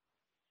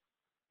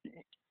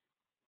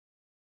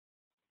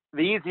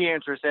 The easy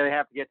answer is they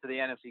have to get to the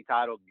NFC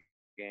title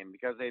game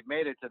because they've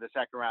made it to the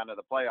second round of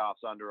the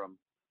playoffs under him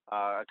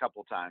a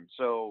couple times.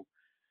 So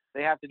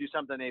they have to do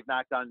something they've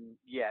not done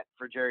yet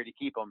for Jerry to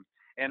keep him.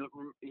 And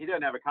he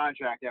doesn't have a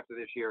contract after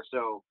this year,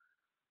 so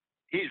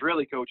he's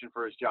really coaching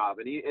for his job.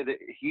 And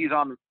he's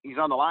on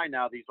the line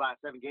now these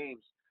last 7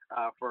 games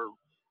for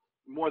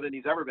more than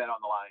he's ever been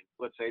on the line,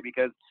 let's say,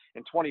 because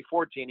in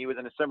 2014 he was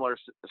in a similar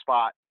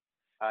spot,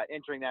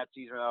 entering that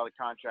season without a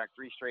contract,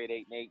 3 straight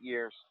 8-8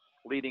 years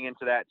leading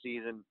into that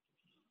season.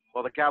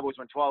 Well, the Cowboys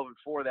went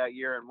 12-4 that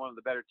year and one of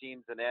the better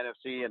teams in the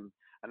NFC. And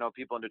I know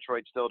people in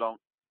Detroit still don't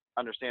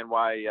understand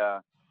why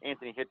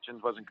Anthony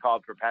Hitchens wasn't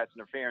called for pass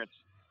interference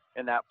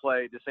in that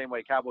play, the same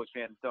way Cowboys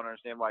fans don't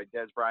understand why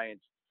Des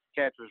Bryant's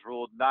catch was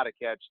ruled not a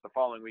catch the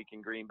following week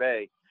in Green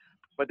Bay.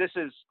 But this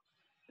is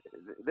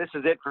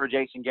it for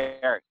Jason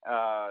Garrett.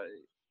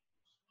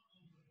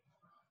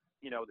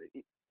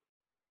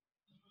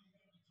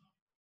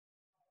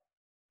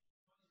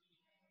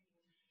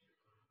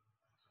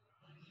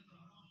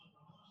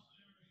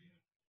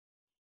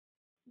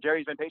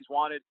 Jerry's been paid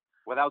wanted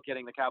without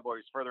getting the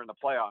Cowboys further in the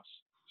playoffs.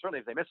 Certainly,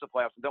 if they miss the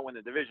playoffs and don't win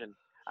the division,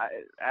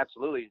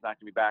 absolutely he's not going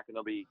to be back, and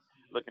they'll be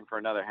looking for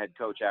another head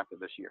coach after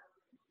this year.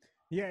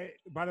 Yeah.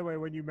 By the way,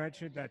 when you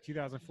mentioned that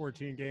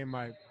 2014 game,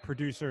 my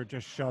producer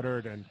just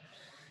shuddered, and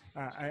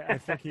I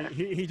think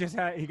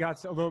he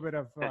got a little bit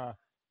of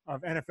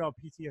NFL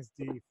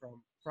PTSD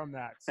from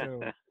that. So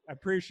I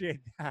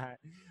appreciate that.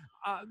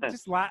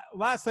 Just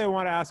lastly, I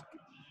want to ask,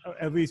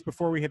 at least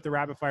before we hit the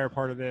rapid fire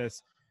part of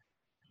this,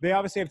 they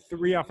obviously have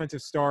 3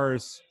 offensive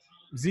stars.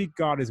 Zeke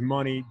got his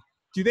money.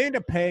 Do they end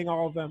up paying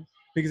all of them?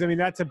 Because I mean,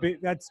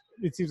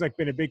 it seems like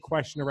been a big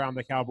question around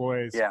the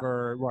Cowboys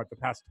for the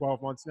past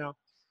 12 months now.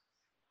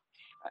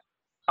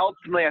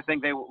 Ultimately, I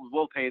think they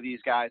will pay these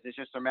guys. It's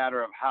just a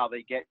matter of how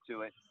they get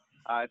to it.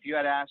 If you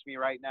had asked me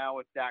right now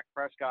with Dak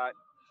Prescott,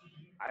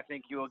 I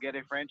think you will get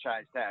a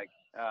franchise tag.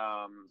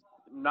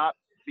 Not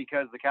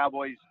because the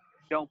Cowboys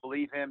don't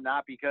believe him,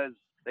 not because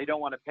they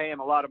don't want to pay him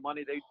a lot of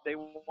money. They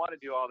want to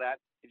do all that.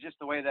 It's just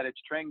the way that it's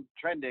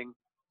trending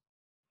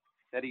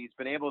that he's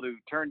been able to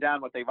turn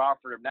down what they've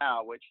offered him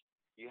now, which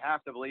you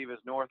have to believe is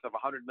north of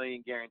 $100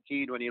 million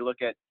guaranteed when you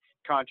look at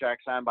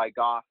contracts signed by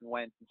Goff and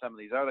Wentz and some of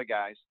these other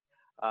guys.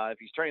 If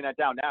he's turning that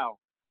down now,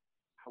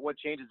 what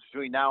changes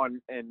between now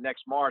and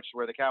next March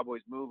where the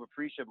Cowboys move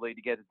appreciably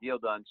to get the deal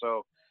done?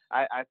 So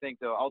I think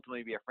there'll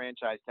ultimately be a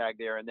franchise tag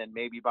there, and then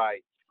maybe by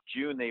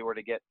June they were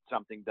to get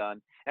something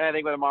done. And I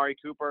think with Amari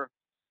Cooper,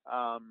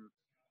 I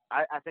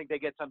think they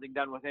get something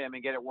done with him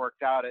and get it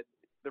worked out.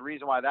 The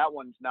reason why that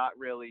one's not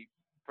really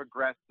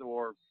progressed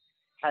or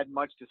had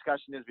much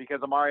discussion is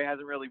because Amari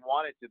hasn't really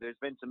wanted to. There's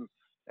been some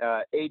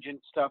agent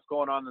stuff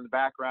going on in the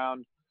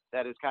background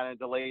that has kind of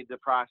delayed the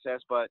process,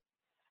 but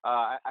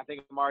I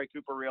think Amari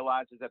Cooper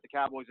realizes that the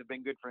Cowboys have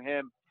been good for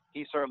him.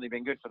 He's certainly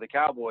been good for the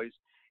Cowboys,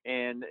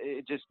 and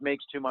it just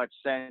makes too much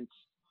sense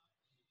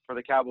for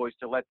the Cowboys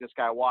to let this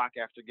guy walk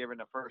after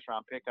giving a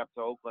first-round pick up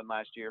to Oakland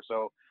last year.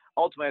 So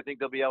ultimately, I think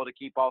they'll be able to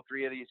keep all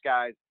 3 of these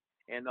guys,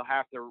 and they'll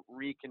have to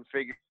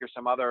reconfigure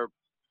some other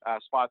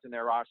spots in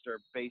their roster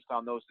based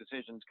on those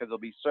decisions because they'll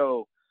be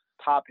so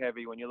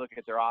top-heavy when you look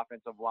at their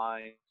offensive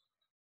line,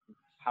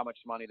 how much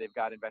money they've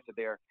got invested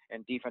there,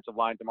 and defensive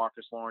line.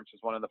 DeMarcus Lawrence is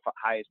one of the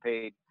highest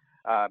paid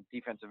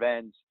defensive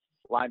ends.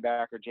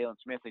 Linebacker Jalen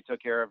Smith, they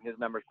took care of his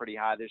numbers pretty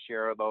high this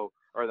year,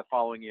 or the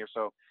following year.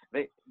 So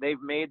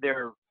they've made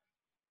their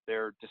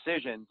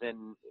decisions,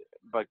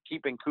 but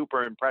keeping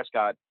Cooper and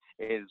Prescott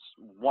is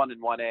 1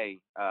 and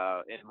 1A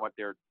in what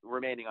they're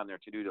remaining on their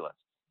to-do list.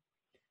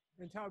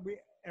 And Todd,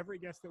 every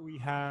guest that we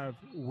have,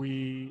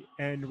 we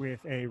end with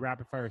a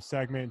rapid fire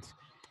segment.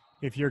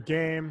 If you're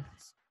game,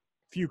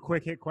 few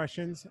quick hit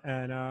questions,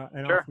 and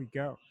Sure. Off we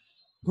go.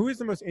 Who is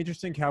the most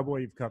interesting Cowboy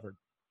you've covered?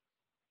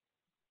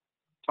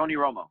 Tony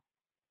Romo.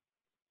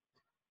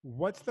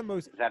 What's the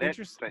most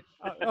interesting?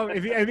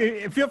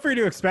 Feel free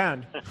to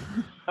expand.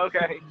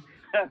 Okay.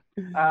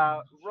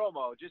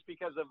 Romo, just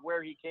because of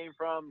where he came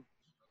from,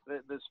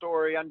 the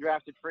story,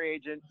 undrafted free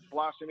agent,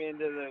 blossomed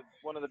into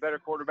one of the better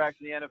quarterbacks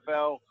in the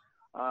NFL.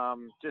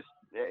 Just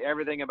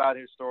everything about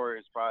his story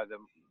is probably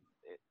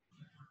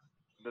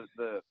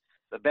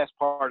the best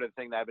part of the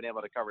thing that I've been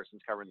able to cover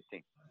since covering the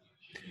team.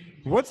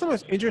 What's the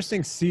most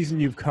interesting season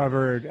you've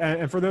covered?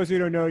 And for those who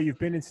don't know, you've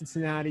been in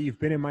Cincinnati, you've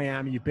been in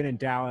Miami, you've been in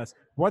Dallas.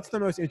 What's the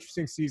most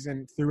interesting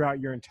season throughout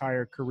your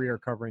entire career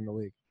covering the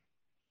league?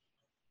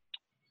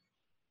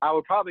 I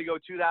would probably go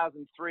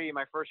 2003,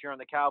 my first year on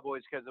the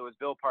Cowboys, because it was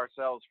Bill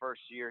Parcells'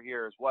 first year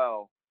here as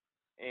well.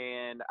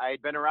 And I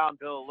had been around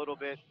Bill a little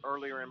bit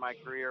earlier in my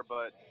career,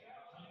 but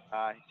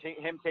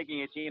him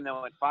taking a team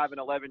that went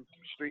 5-11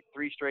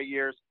 3 straight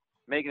years,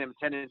 making them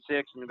 10-6,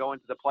 and going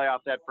to the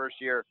playoffs that first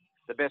year,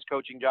 the best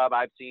coaching job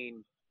I've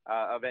seen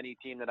of any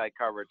team that I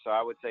covered. So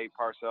I would say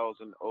Parcells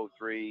in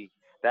 2003,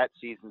 that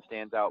season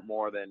stands out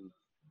more than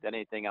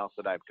anything else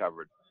that I've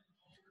covered.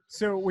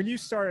 So when you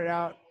started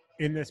out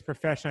in this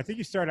profession, I think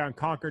you started out in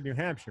Concord, New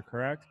Hampshire,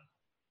 correct?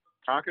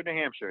 Concord, New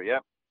Hampshire,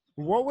 yep.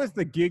 What was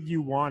the gig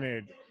you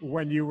wanted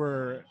when you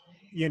were,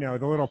 the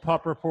little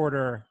pup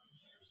reporter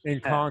in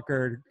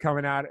Concord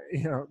coming out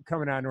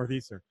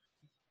Northeastern?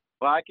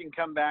 Well, I can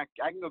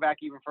go back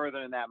even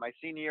further than that. My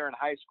senior year in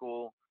high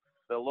school,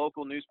 the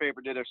local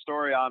newspaper did a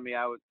story on me.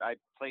 I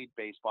played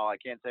baseball. I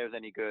can't say I was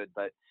any good,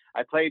 but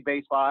I played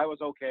baseball. I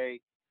was okay,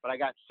 but I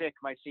got sick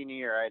my senior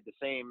year. I had the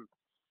same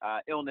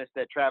illness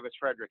that Travis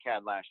Frederick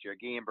had last year,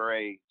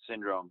 Guillain-Barré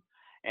syndrome.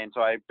 And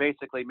so I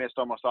basically missed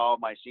almost all of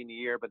my senior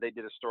year, but they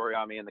did a story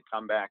on me in the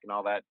comeback and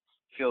all that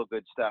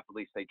feel-good stuff. At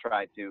least they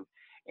tried to.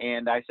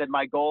 And I said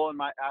my goal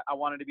I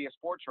wanted to be a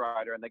sports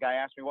writer. And the guy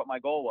asked me what my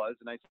goal was,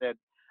 and I said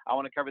I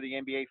want to cover the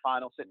NBA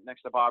Finals sitting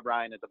next to Bob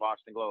Ryan at the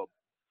Boston Globe.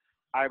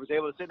 I was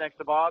able to sit next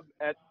to Bob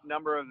at a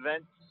number of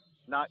events,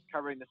 not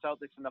covering the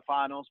Celtics in the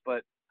finals,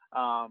 but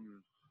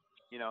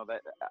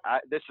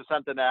this is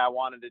something that I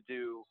wanted to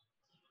do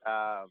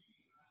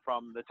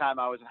from the time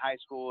I was in high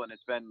school, and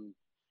it's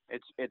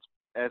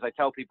as I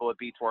tell people, it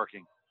beats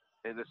working.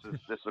 This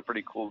is a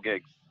pretty cool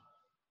gig.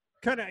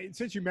 Kind of,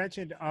 since you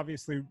mentioned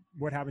obviously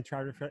what happened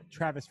to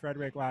Travis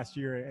Frederick last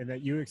year and that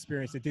you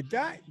experienced it, did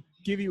that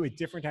give you a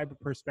different type of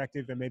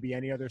perspective than maybe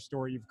any other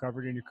story you've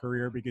covered in your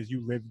career because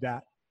you lived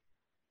that?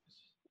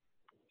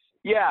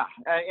 Yeah,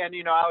 and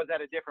I was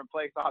at a different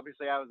place.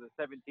 Obviously, I was a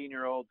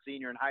 17-year-old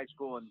senior in high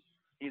school, and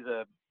he's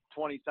a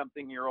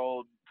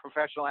 20-something-year-old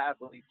professional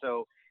athlete.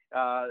 So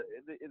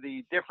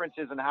the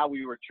differences in how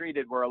we were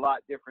treated were a lot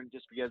different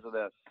just because of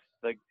the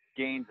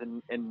gains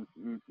in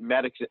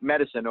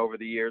medicine over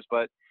the years.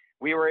 But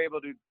we were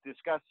able to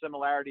discuss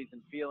similarities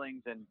and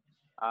feelings and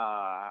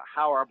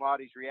how our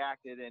bodies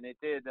reacted, and it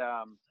did.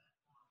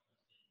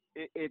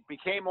 It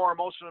became more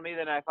emotional to me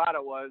than I thought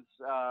it was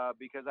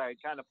because I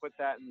kind of put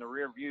that in the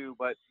rear view,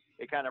 but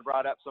it kind of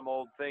brought up some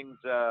old things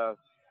that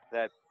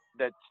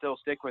still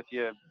stick with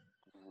you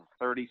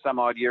 30 some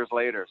odd years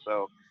later.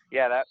 So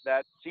yeah,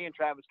 that seeing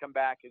Travis come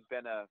back has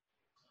been a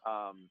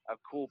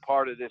cool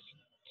part of this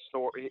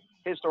story.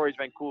 His story's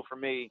been cool for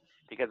me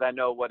because I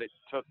know what it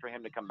took for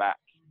him to come back.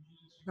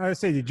 I was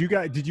saying, did you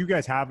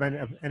guys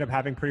end up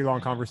having pretty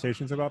long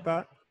conversations about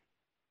that?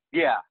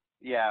 Yeah,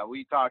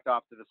 we talked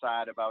off to the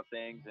side about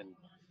things, and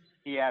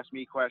he asked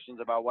me questions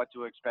about what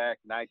to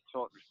expect, and I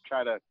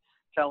try to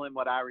tell him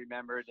what I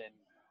remembered. And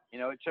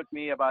it took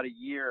me about a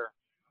year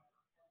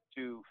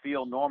to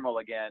feel normal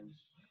again.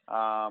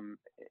 And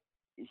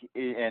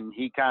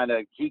he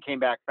came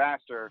back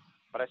faster,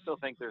 but I still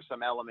think there's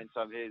some elements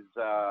of his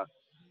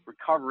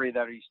recovery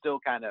that he's still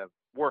kind of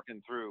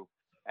working through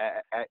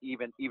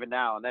even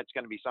now, and that's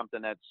going to be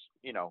something that's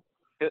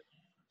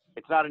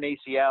it's not an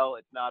ACL,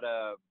 it's not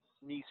a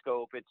knee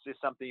scope, it's just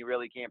something you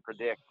really can't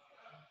predict.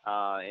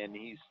 And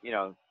he's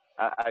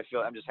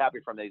I'm just happy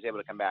for him that he's able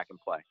to come back and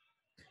play.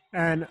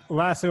 And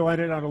lastly, we'll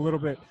end it on a little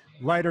bit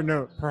lighter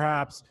note,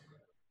 perhaps.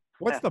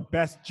 What's the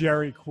best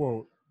Jerry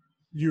quote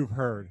you've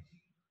heard?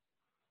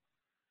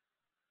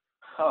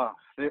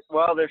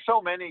 Well, there's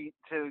so many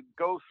to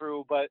go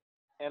through,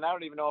 and I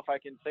don't even know if I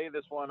can say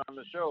this one on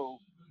the show,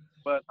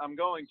 but I'm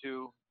going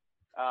to.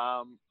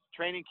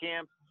 Training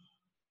camp,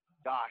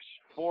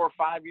 4 or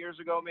 5 years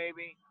ago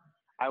maybe,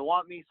 I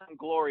want me some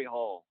glory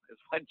hole, is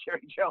what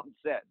Jerry Jones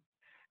said.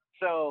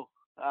 So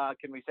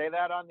can we say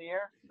that on the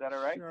air? Is that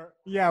all right? Sure.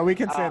 Yeah, we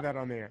can say that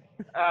on the air.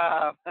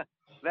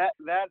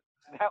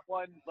 That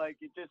one, like,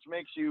 it just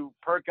makes you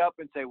perk up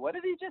and say, what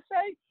did he just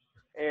say?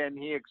 And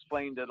he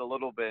explained it a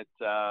little bit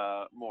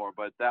more,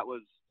 but that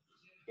one,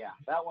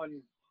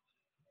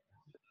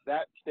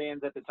 that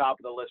stands at the top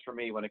of the list for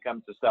me when it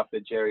comes to stuff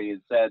that Jerry has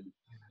said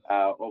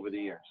over the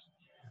years.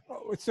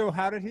 So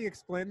how did he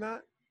explain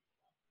that?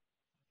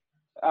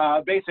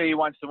 Basically, he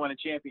wants to win a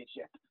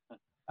championship.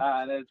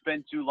 It's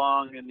been too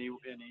long, and he's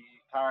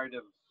tired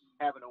of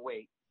having to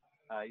wait.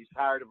 He's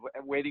tired of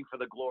waiting for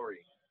the glory.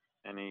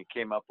 And he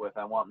came up with,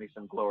 I want me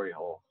some glory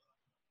hole.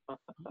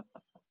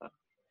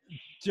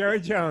 Jerry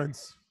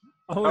Jones.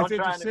 Don't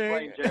try and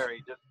explain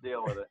Jerry. Just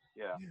deal with it.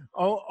 Yeah.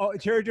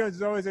 Jerry Jones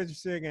is always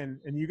interesting, and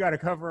you got to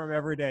cover him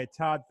every day.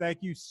 Todd, thank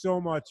you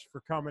so much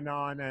for coming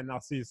on, and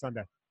I'll see you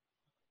Sunday.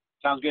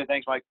 Sounds good.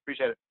 Thanks, Mike.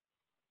 Appreciate it.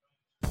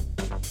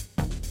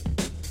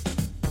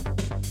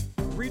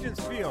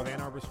 Regents Field,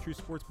 Ann Arbor's True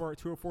Sports Bar at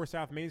 204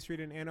 South Main Street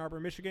in Ann Arbor,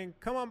 Michigan.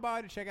 Come on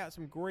by to check out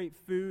some great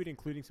food,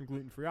 including some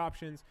gluten-free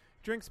options,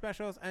 drink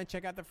specials, and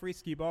check out the free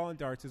skee ball and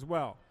darts as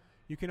well.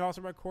 You can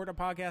also record a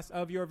podcast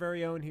of your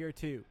very own here,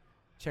 too.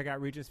 Check out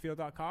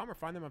regentsfield.com or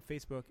find them on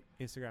Facebook,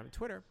 Instagram, and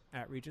Twitter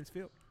at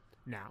regentsfield.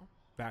 Now,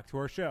 back to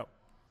our show.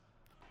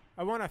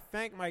 I want to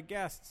thank my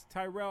guests,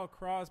 Tyrell,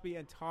 Crosby,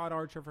 and Todd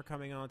Archer, for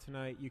coming on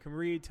tonight. You can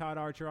read Todd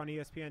Archer on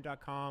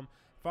ESPN.com.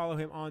 Follow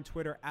him on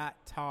Twitter at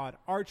Todd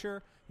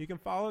Archer. You can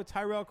follow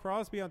Tyrell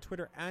Crosby on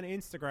Twitter and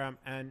Instagram,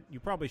 and you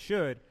probably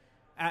should,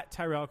 at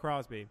Tyrell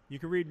Crosby. You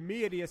can read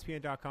me at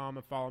ESPN.com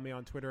and follow me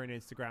on Twitter and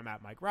Instagram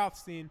at Mike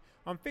Rothstein,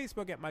 on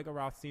Facebook at Michael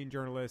Rothstein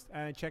Journalist,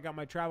 and check out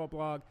my travel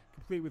blog,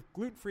 complete with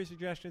gluten-free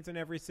suggestions in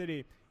every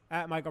city,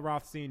 at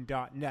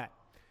michaelrothstein.net.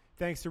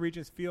 Thanks to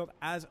Regents Field,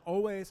 as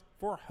always,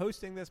 for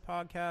hosting this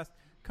podcast.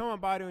 Come on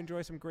by to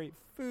enjoy some great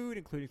food,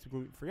 including some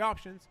gluten-free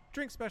options,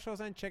 drink specials,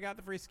 and check out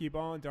the free skee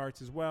ball and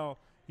darts as well.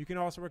 You can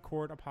also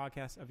record a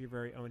podcast of your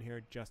very own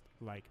here, just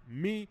like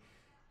me.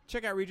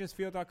 Check out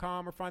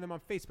regentsfield.com or find them on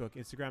Facebook,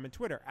 Instagram, and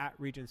Twitter at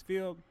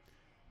regentsfield.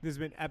 This has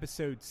been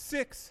episode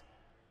 6.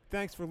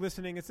 Thanks for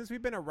listening. And since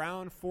we've been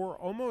around for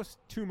almost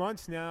 2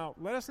 months now,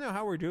 let us know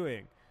how we're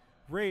doing.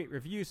 Rate,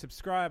 review,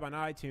 subscribe on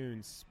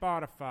iTunes,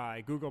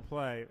 Spotify, Google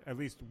Play, at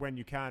least when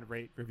you can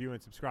rate, review,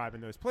 and subscribe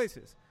in those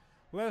places.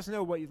 Let us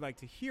know what you'd like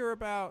to hear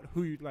about,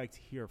 who you'd like to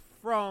hear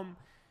from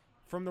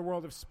the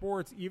world of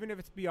sports, even if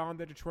it's beyond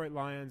the Detroit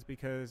Lions,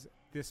 because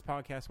this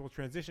podcast will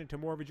transition to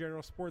more of a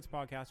general sports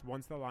podcast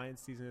once the Lions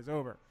season is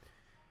over.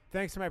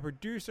 Thanks to my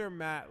producer,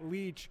 Matt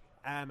Leach,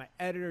 and my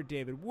editor,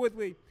 David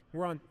Woodley.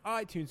 We're on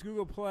iTunes,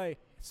 Google Play,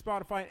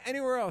 Spotify, and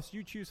anywhere else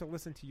you choose to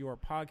listen to your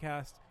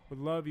podcast. Would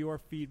love your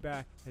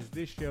feedback as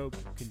this show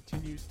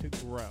continues to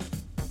grow.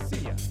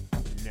 See ya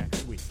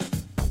next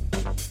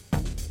week.